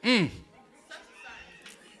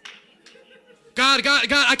 God,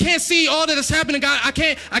 I can't see all that is happening. God, I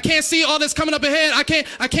can't see all that's coming up ahead.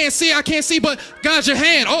 I can't see, but God, your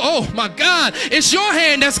hand, oh my God, it's your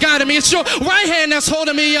hand that's guiding me. It's your right hand that's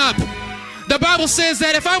holding me up. The Bible says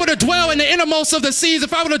that if I were to dwell in the innermost of the seas,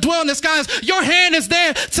 if I were to dwell in the skies, your hand is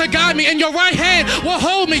there to guide me, and your right hand will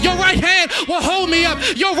hold me. Your right hand will hold me up.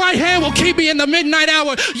 Your right hand will keep me in the midnight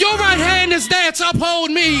hour. Your right hand is there to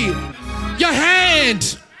uphold me. Your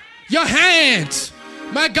hand,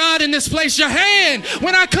 my God, in this place, your hand,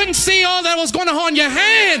 when I couldn't see all that was going on, your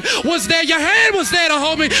hand was there. Your hand was there to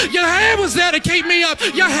hold me. Your hand was there to keep me up.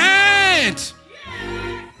 Your hand,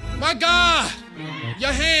 my God.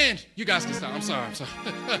 Your hand. You guys can stop. I'm sorry.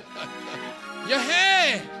 Your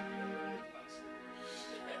hand.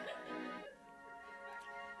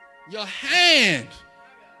 Your hand.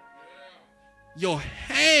 Your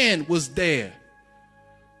hand was there.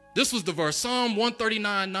 This was the verse. Psalm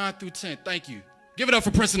 139, 9 through 10. Thank you. Give it up for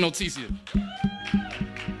Prince and Noticia.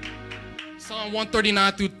 Psalm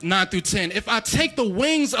 139, 9 through 10. If I take the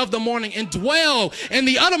wings of the morning and dwell in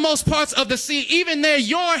the uttermost parts of the sea, even there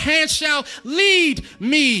your hand shall lead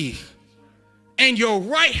me, and your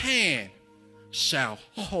right hand shall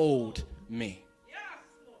hold me.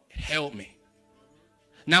 It held me.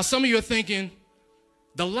 Now some of you are thinking,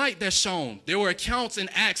 the light that shone. There were accounts in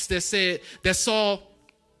Acts that said that Saul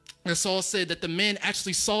said that the men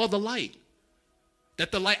actually saw the light,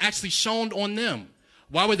 that the light actually shone on them.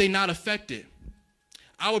 Why were they not affected?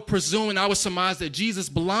 I would presume and I would surmise that Jesus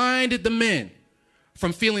blinded the men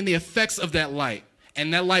from feeling the effects of that light.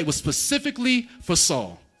 And that light was specifically for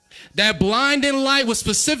Saul. That blinding light was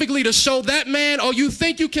specifically to show that man, oh, you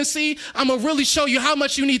think you can see? I'm going to really show you how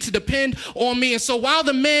much you need to depend on me. And so while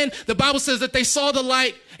the men, the Bible says that they saw the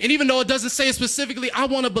light, and even though it doesn't say it specifically, I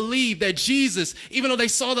want to believe that Jesus, even though they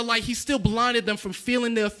saw the light, he still blinded them from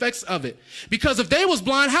feeling the effects of it. Because if they was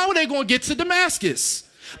blind, how were they going to get to Damascus?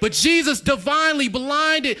 But Jesus divinely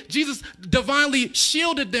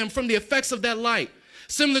shielded them from the effects of that light.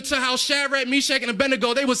 Similar to how Shadrach, Meshach, and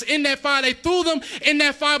Abednego, they was in that fire. They threw them in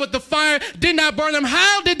that fire, but the fire did not burn them.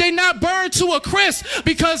 How did they not burn to a crisp?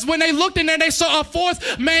 Because when they looked in there, they saw a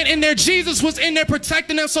fourth man in there. Jesus was in there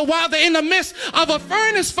protecting them. So while they're in the midst of a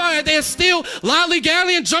furnace fire, they're still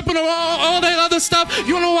lollygagging, jumping around, all that other stuff.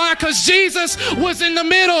 You know why? Because Jesus was in the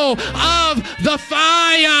middle of the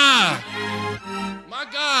fire. My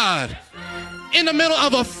God. In the middle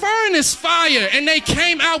of a furnace fire, and they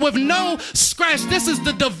came out with no scratch. This is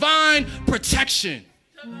the divine protection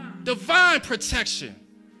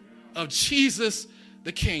of Jesus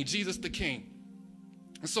the King. Jesus the King.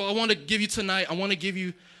 And so I want to give you tonight, I want to give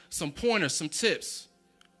you some pointers, some tips,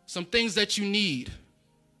 some things that you need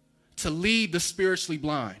to lead the spiritually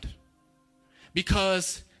blind.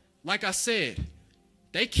 Because, like I said,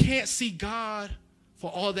 they can't see God for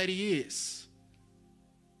all that he is.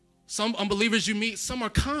 Some unbelievers you meet, some are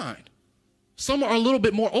kind. Some are a little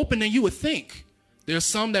bit more open than you would think. There's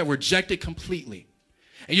some that reject it completely.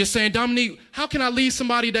 And you're saying, Dominique, how can I lead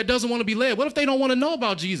somebody that doesn't want to be led? What if they don't want to know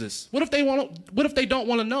about Jesus? What if they don't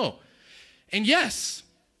want to know? And yes,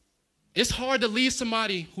 it's hard to lead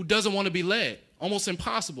somebody who doesn't want to be led. Almost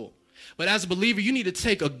impossible. But as a believer, you need to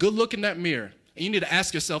take a good look in that mirror. And you need to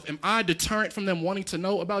ask yourself, am I a deterrent from them wanting to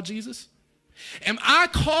know about Jesus? Am I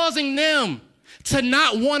causing them to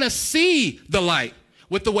not want to see the light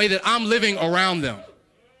with the way that I'm living around them?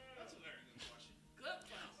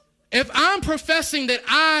 If I'm professing that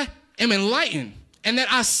I am enlightened and that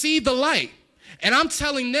I see the light, and I'm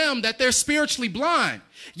telling them that they're spiritually blind,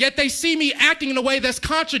 yet they see me acting in a way that's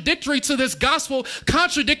contradictory to this gospel,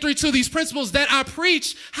 contradictory to these principles that I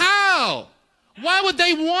preach, how? Why would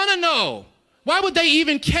they want to know? Why would they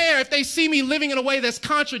even care if they see me living in a way that's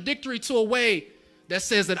contradictory to a way that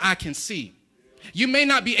says that I can see? You may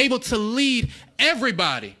not be able to lead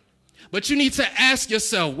everybody, but you need to ask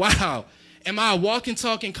yourself, wow, am I a walking,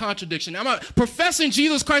 talking contradiction? Am I professing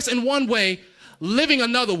Jesus Christ in one way, living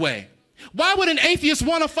another way? Why would an atheist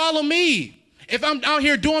want to follow me? If I'm out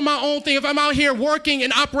here doing my own thing, if I'm out here working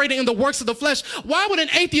and operating in the works of the flesh, why would an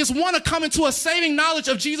atheist want to come into a saving knowledge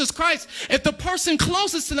of Jesus Christ if the person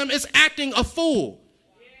closest to them is acting a fool?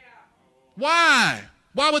 Why?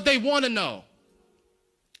 Why would they want to know?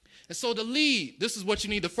 And so to lead, this is what you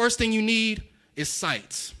need. The first thing you need is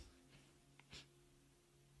sight.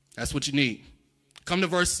 That's what you need. Come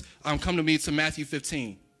to me to Matthew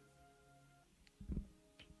 15.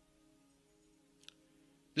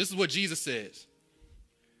 This is what Jesus says.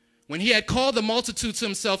 When he had called the multitude to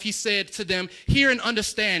himself, he said to them, hear and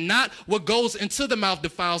understand, not what goes into the mouth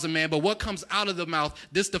defiles a man, but what comes out of the mouth,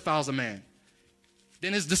 this defiles a man.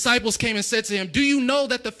 Then his disciples came and said to him, do you know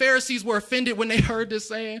that the Pharisees were offended when they heard this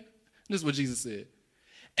saying? This is what Jesus said.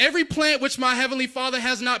 Every plant which my heavenly Father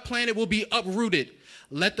has not planted will be uprooted.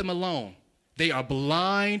 Let them alone. They are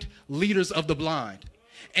blind leaders of the blind.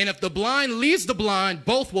 And if the blind leads the blind,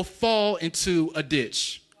 both will fall into a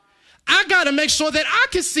ditch. I got to make sure that I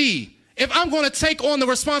can see. If I'm going to take on the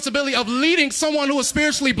responsibility of leading someone who is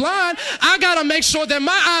spiritually blind, I got to make sure that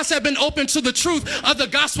my eyes have been opened to the truth of the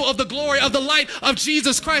gospel, of the glory, of the light of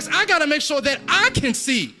Jesus Christ. I got to make sure that I can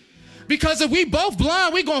see. Because if we both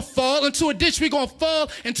blind, we're going to fall into a ditch. We're going to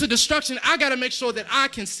fall into destruction. I got to make sure that I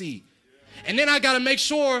can see. And then I got to make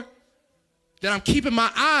sure that I'm keeping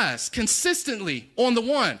my eyes consistently on the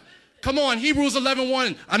one. Come on, Hebrews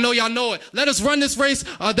 11:1. I know y'all know it. Let us run this race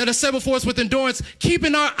that is set before us with endurance,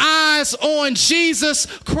 keeping our eyes on Jesus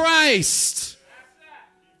Christ.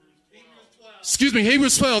 Excuse me,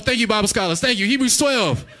 Hebrews 12. Thank you, Bible scholars. Thank you. Hebrews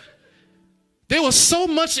 12. There was so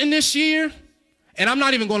much in this year, and I'm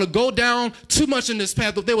not even going to go down too much in this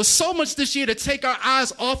path, but there was so much this year to take our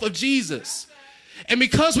eyes off of Jesus. And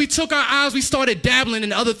because we took our eyes, we started dabbling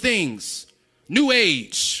in other things. New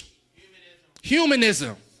Age,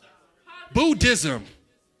 humanism, Buddhism,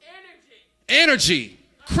 energy,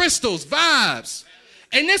 crystals, vibes.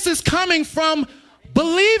 And this is coming from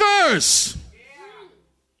believers.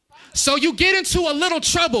 So you get into a little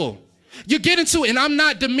trouble. You get into, and I'm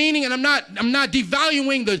not demeaning and I'm not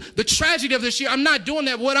devaluing the tragedy of this year. I'm not doing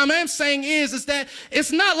that. What I am saying is that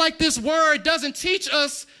it's not like this word doesn't teach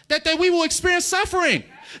us that we will experience suffering.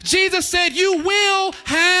 Jesus said, you will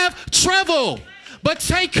have trouble. But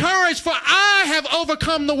take courage, for I have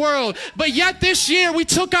overcome the world. But yet this year we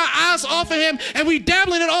took our eyes off of him and we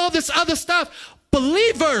dabbling in all this other stuff.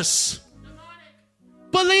 Believers.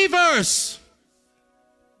 Believers.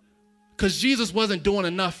 Because Jesus wasn't doing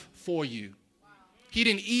enough for you. He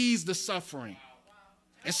didn't ease the suffering.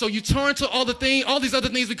 And so you turn to all these other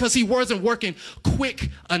things because he wasn't working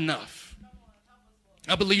quick enough.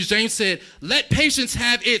 I believe James said, let patience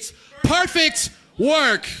have its perfect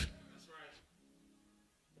work.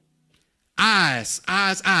 Eyes.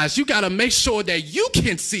 You got to make sure that you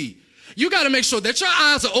can see. You got to make sure that your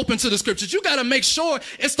eyes are open to the scriptures. You got to make sure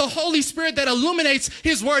it's the Holy Spirit that illuminates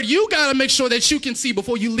his word. You got to make sure that you can see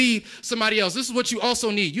before you lead somebody else. This is what you also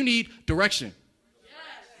need. You need direction.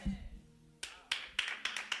 Yes.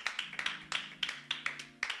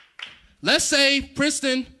 Let's say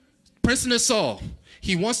Princeton is Saul.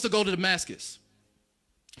 He wants to go to Damascus.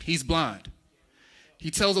 He's blind. He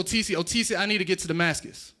tells Otissia, I need to get to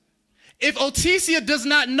Damascus. If Otissia does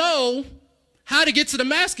not know how to get to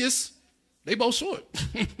Damascus, they both short.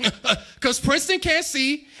 Because Princeton can't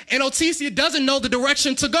see and Otissia doesn't know the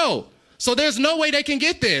direction to go. So there's no way they can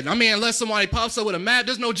get there. I mean, unless somebody pops up with a map.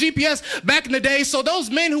 There's no GPS back in the day. So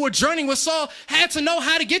those men who were journeying with Saul had to know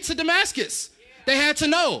how to get to Damascus. They had to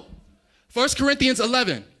know. 1 Corinthians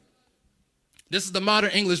 11. This is the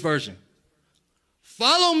modern English version.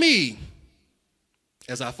 Follow me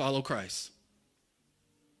as I follow Christ.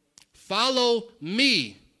 Follow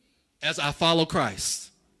me as I follow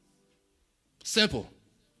Christ. Simple.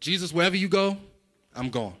 Jesus, wherever you go, I'm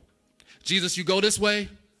going. Jesus, you go this way,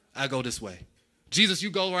 I go this way. Jesus, you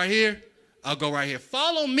go right here, I'll go right here.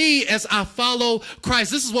 Follow me as I follow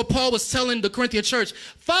Christ. This is what Paul was telling the Corinthian church.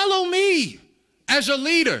 Follow me as your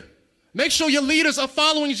leader. Make sure your leaders are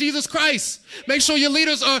following Jesus Christ. Make sure your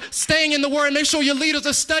leaders are staying in the word. Make sure your leaders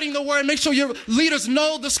are studying the word. Make sure your leaders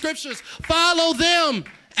know the scriptures. Follow them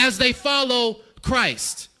as they follow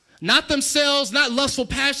Christ. Not themselves, not lustful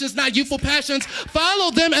passions, not youthful passions.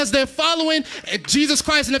 Follow them as they're following Jesus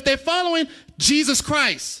Christ. And if they're following Jesus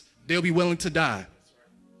Christ, they'll be willing to die.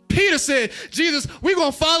 Peter said, Jesus, we're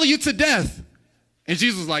going to follow you to death. And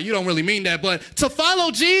Jesus was like, you don't really mean that. But to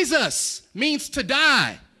follow Jesus means to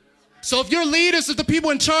die. So if your leaders, if the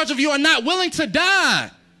people in charge of you are not willing to die,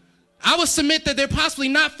 I would submit that they're possibly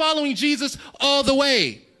not following Jesus all the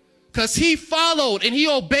way. Because he followed and he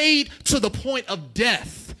obeyed to the point of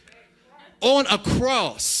death on a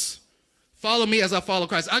cross. Follow me as I follow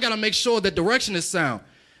Christ. I got to make sure that direction is sound.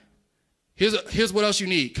 Here's what else you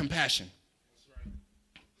need. Compassion.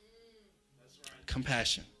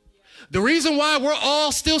 Compassion. The reason why we're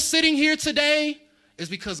all still sitting here today is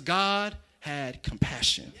because God had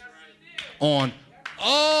compassion on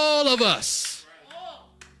all of us.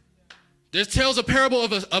 There tells a parable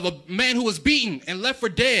of a man who was beaten and left for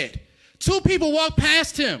dead. 2 people walked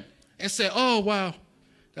past him and said, oh, wow,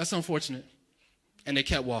 that's unfortunate. And they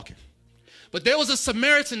kept walking. But there was a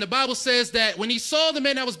Samaritan, the Bible says that when he saw the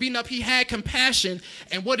man that was beaten up, he had compassion.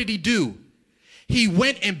 And what did he do? He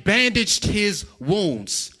went and bandaged his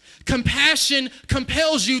wounds. Compassion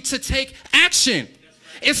compels you to take action.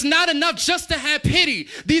 It's not enough just to have pity.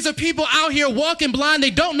 These are people out here walking blind.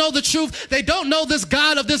 They don't know the truth. They don't know this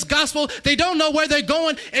God of this gospel. They don't know where they're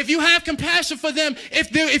going. If you have compassion for them,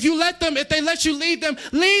 if they let you lead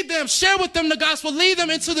them, share with them the gospel, lead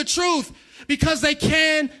them into the truth because they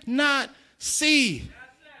cannot see.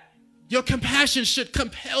 Your compassion should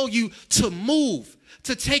compel you to move,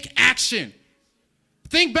 to take action.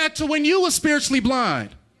 Think back to when you were spiritually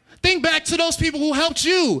blind. Think back to those people who helped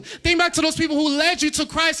you. Think back to those people who led you to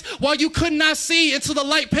Christ while you could not see until the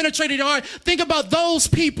light penetrated your heart. Think about those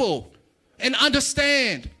people and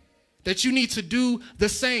understand that you need to do the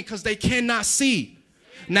same because they cannot see.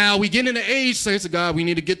 Now, we get in the age, says to God, we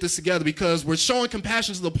need to get this together because we're showing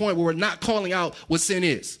compassion to the point where we're not calling out what sin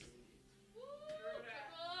is.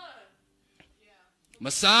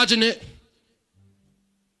 Massaging it.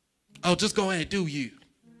 Oh, just go ahead and do you.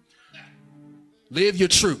 Live your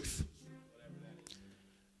truth.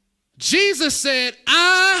 Jesus said,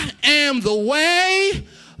 I am the way,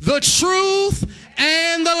 the truth,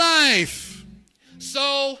 and the life.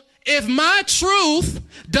 So if my truth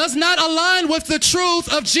does not align with the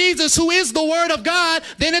truth of Jesus, who is the word of God,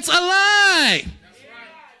 then it's a lie.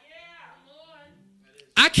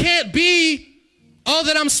 I can't be all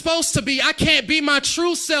that I'm supposed to be. I can't be my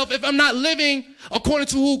true self if I'm not living according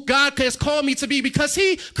to who God has called me to be because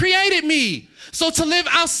he created me. So to live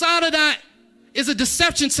outside of that is a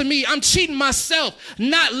deception to me. I'm cheating myself,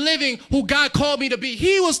 not living who God called me to be.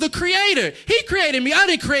 He was the creator. He created me. I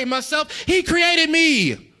didn't create myself. He created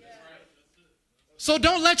me. So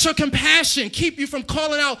don't let your compassion keep you from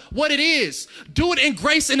calling out what it is. Do it in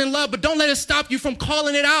grace and in love, but don't let it stop you from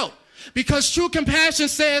calling it out. Because true compassion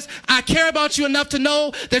says, I care about you enough to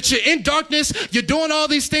know that you're in darkness, you're doing all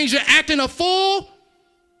these things, you're acting a fool,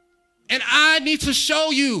 and I need to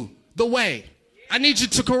show you the way. I need you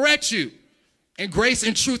to correct you in grace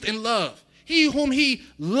and truth and love. He whom he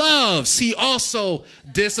loves, he also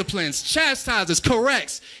disciplines, chastises,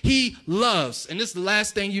 corrects. He loves. And this is the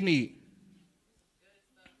last thing you need.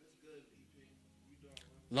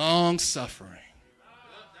 Long suffering.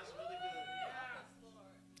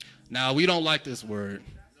 Now, we don't like this word.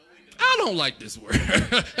 I don't like this word.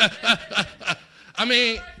 I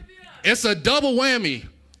mean, it's a double whammy.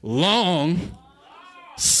 Long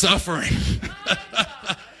suffering.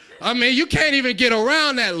 I mean, you can't even get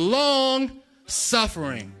around that. Long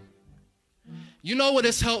suffering. You know what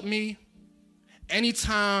has helped me?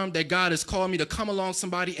 Anytime that God has called me to come along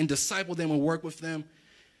somebody and disciple them and work with them,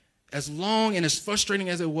 as long and as frustrating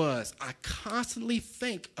as it was, I constantly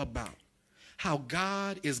think about how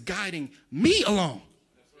God is guiding me along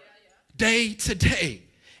day to day.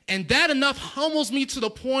 And that enough humbles me to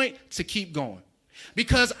the point to keep going.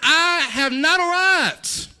 Because I have not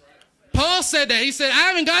arrived. Paul said that. He said, I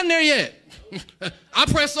haven't gotten there yet. I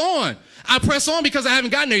press on. I press on because I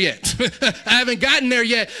haven't gotten there yet. I haven't gotten there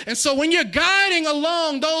yet. And so when you're guiding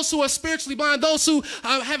along those who are spiritually blind, those who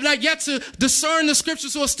have not yet to discern the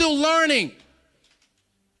scriptures, who are still learning,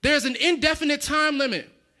 there's an indefinite time limit.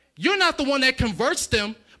 You're not the one that converts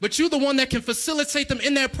them, but you're the one that can facilitate them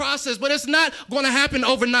in that process. But it's not going to happen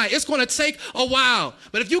overnight. It's going to take a while.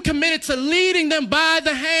 But if you're committed to leading them by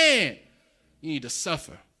the hand, you need to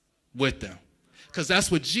suffer with them. Because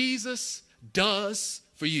that's what Jesus does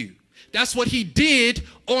for you. That's what he did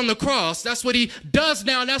on the cross. That's what he does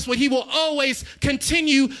now. And that's what he will always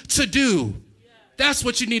continue to do. That's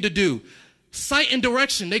what you need to do. Sight and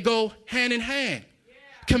direction, they go hand in hand.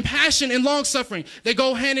 Compassion and long suffering, they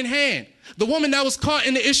go hand in hand. The woman that was caught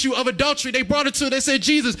in the issue of adultery, they brought her to, they said,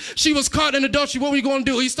 Jesus, she was caught in adultery. What are we going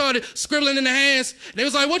to do? He started scribbling in the hands. And they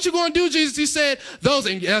was like, what you going to do, Jesus? He said, those,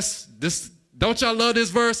 and yes, this Don't y'all love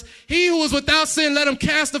this verse? He who is without sin, let him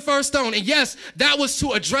cast the first stone. And yes, that was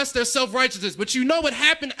to address their self-righteousness. But you know what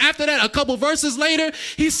happened after that? A couple verses later,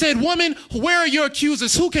 he said, woman, where are your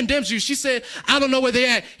accusers? Who condemns you? She said, I don't know where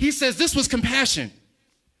they're at. He says, this was compassion.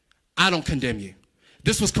 I don't condemn you.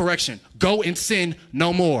 This was correction. Go and sin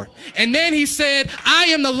no more. And then he said, I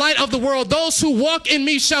am the light of the world. Those who walk in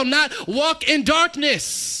me shall not walk in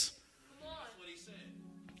darkness.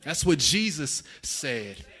 That's what Jesus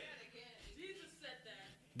said.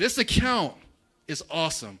 This account is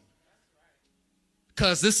awesome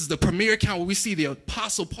because this is the premier account where we see the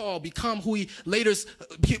Apostle Paul become who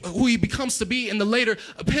he becomes to be in the later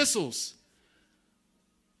epistles.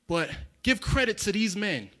 But give credit to these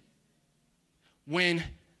men. When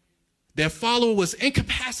their follower was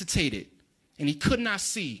incapacitated and he could not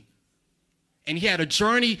see, and he had a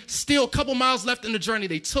journey, still a couple miles left in the journey,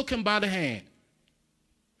 they took him by the hand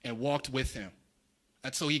and walked with him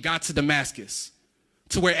until he got to Damascus,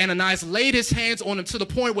 to where Ananias laid his hands on him to the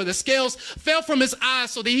point where the scales fell from his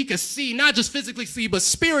eyes so that he could see, not just physically see, but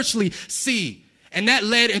spiritually see. And that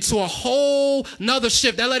led into a whole nother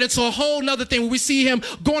shift. That led into a whole nother thing where we see him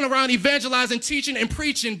going around evangelizing, teaching, and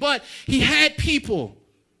preaching. But he had people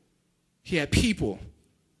to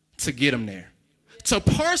get him there, to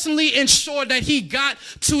personally ensure that he got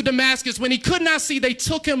to Damascus. When he could not see, they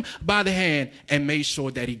took him by the hand and made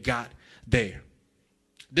sure that he got there.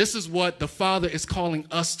 This is what the Father is calling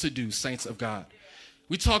us to do, saints of God.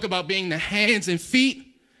 We talk about being the hands and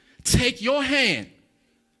feet. Take your hand.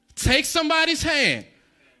 Take somebody's hand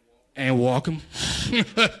and walk them.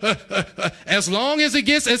 As long as it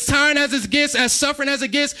gets, as tiring as it gets, as suffering as it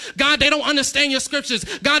gets, God, they don't understand your scriptures.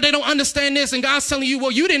 God, they don't understand this. And God's telling you,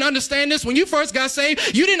 well, you didn't understand this when you first got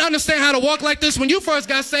saved. You didn't understand how to walk like this when you first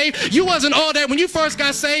got saved. You wasn't all that when you first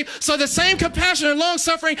got saved. So the same compassion and long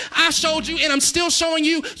suffering I showed you and I'm still showing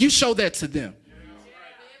you, you show that to them.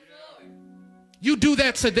 You do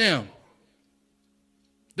that to them.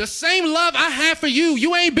 The same love I have for you,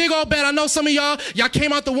 you ain't big or bad. I know some of y'all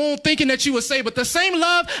came out the womb thinking that you were saved, but the same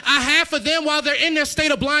love I have for them while they're in their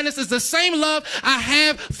state of blindness is the same love I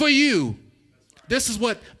have for you. This is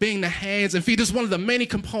what being the hands and feet, this is one of the many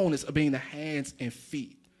components of being the hands and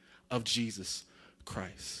feet of Jesus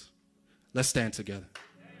Christ. Let's stand together.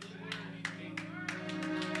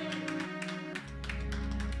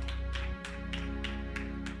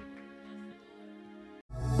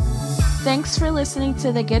 Thanks for listening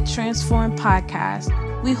to the Get Transformed podcast.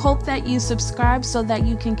 We hope that you subscribe so that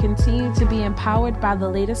you can continue to be empowered by the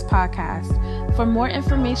latest podcast. For more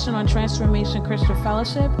information on Transformation Christian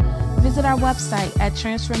Fellowship, visit our website at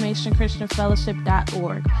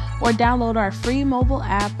transformationchristianfellowship.org or download our free mobile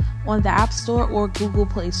app on the App Store or Google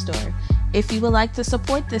Play Store. If you would like to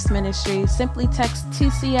support this ministry, simply text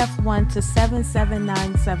TCF1 to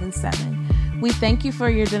 77977. We thank you for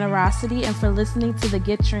your generosity and for listening to the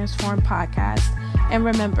Get Transformed podcast. And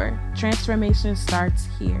remember, transformation starts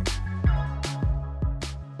here.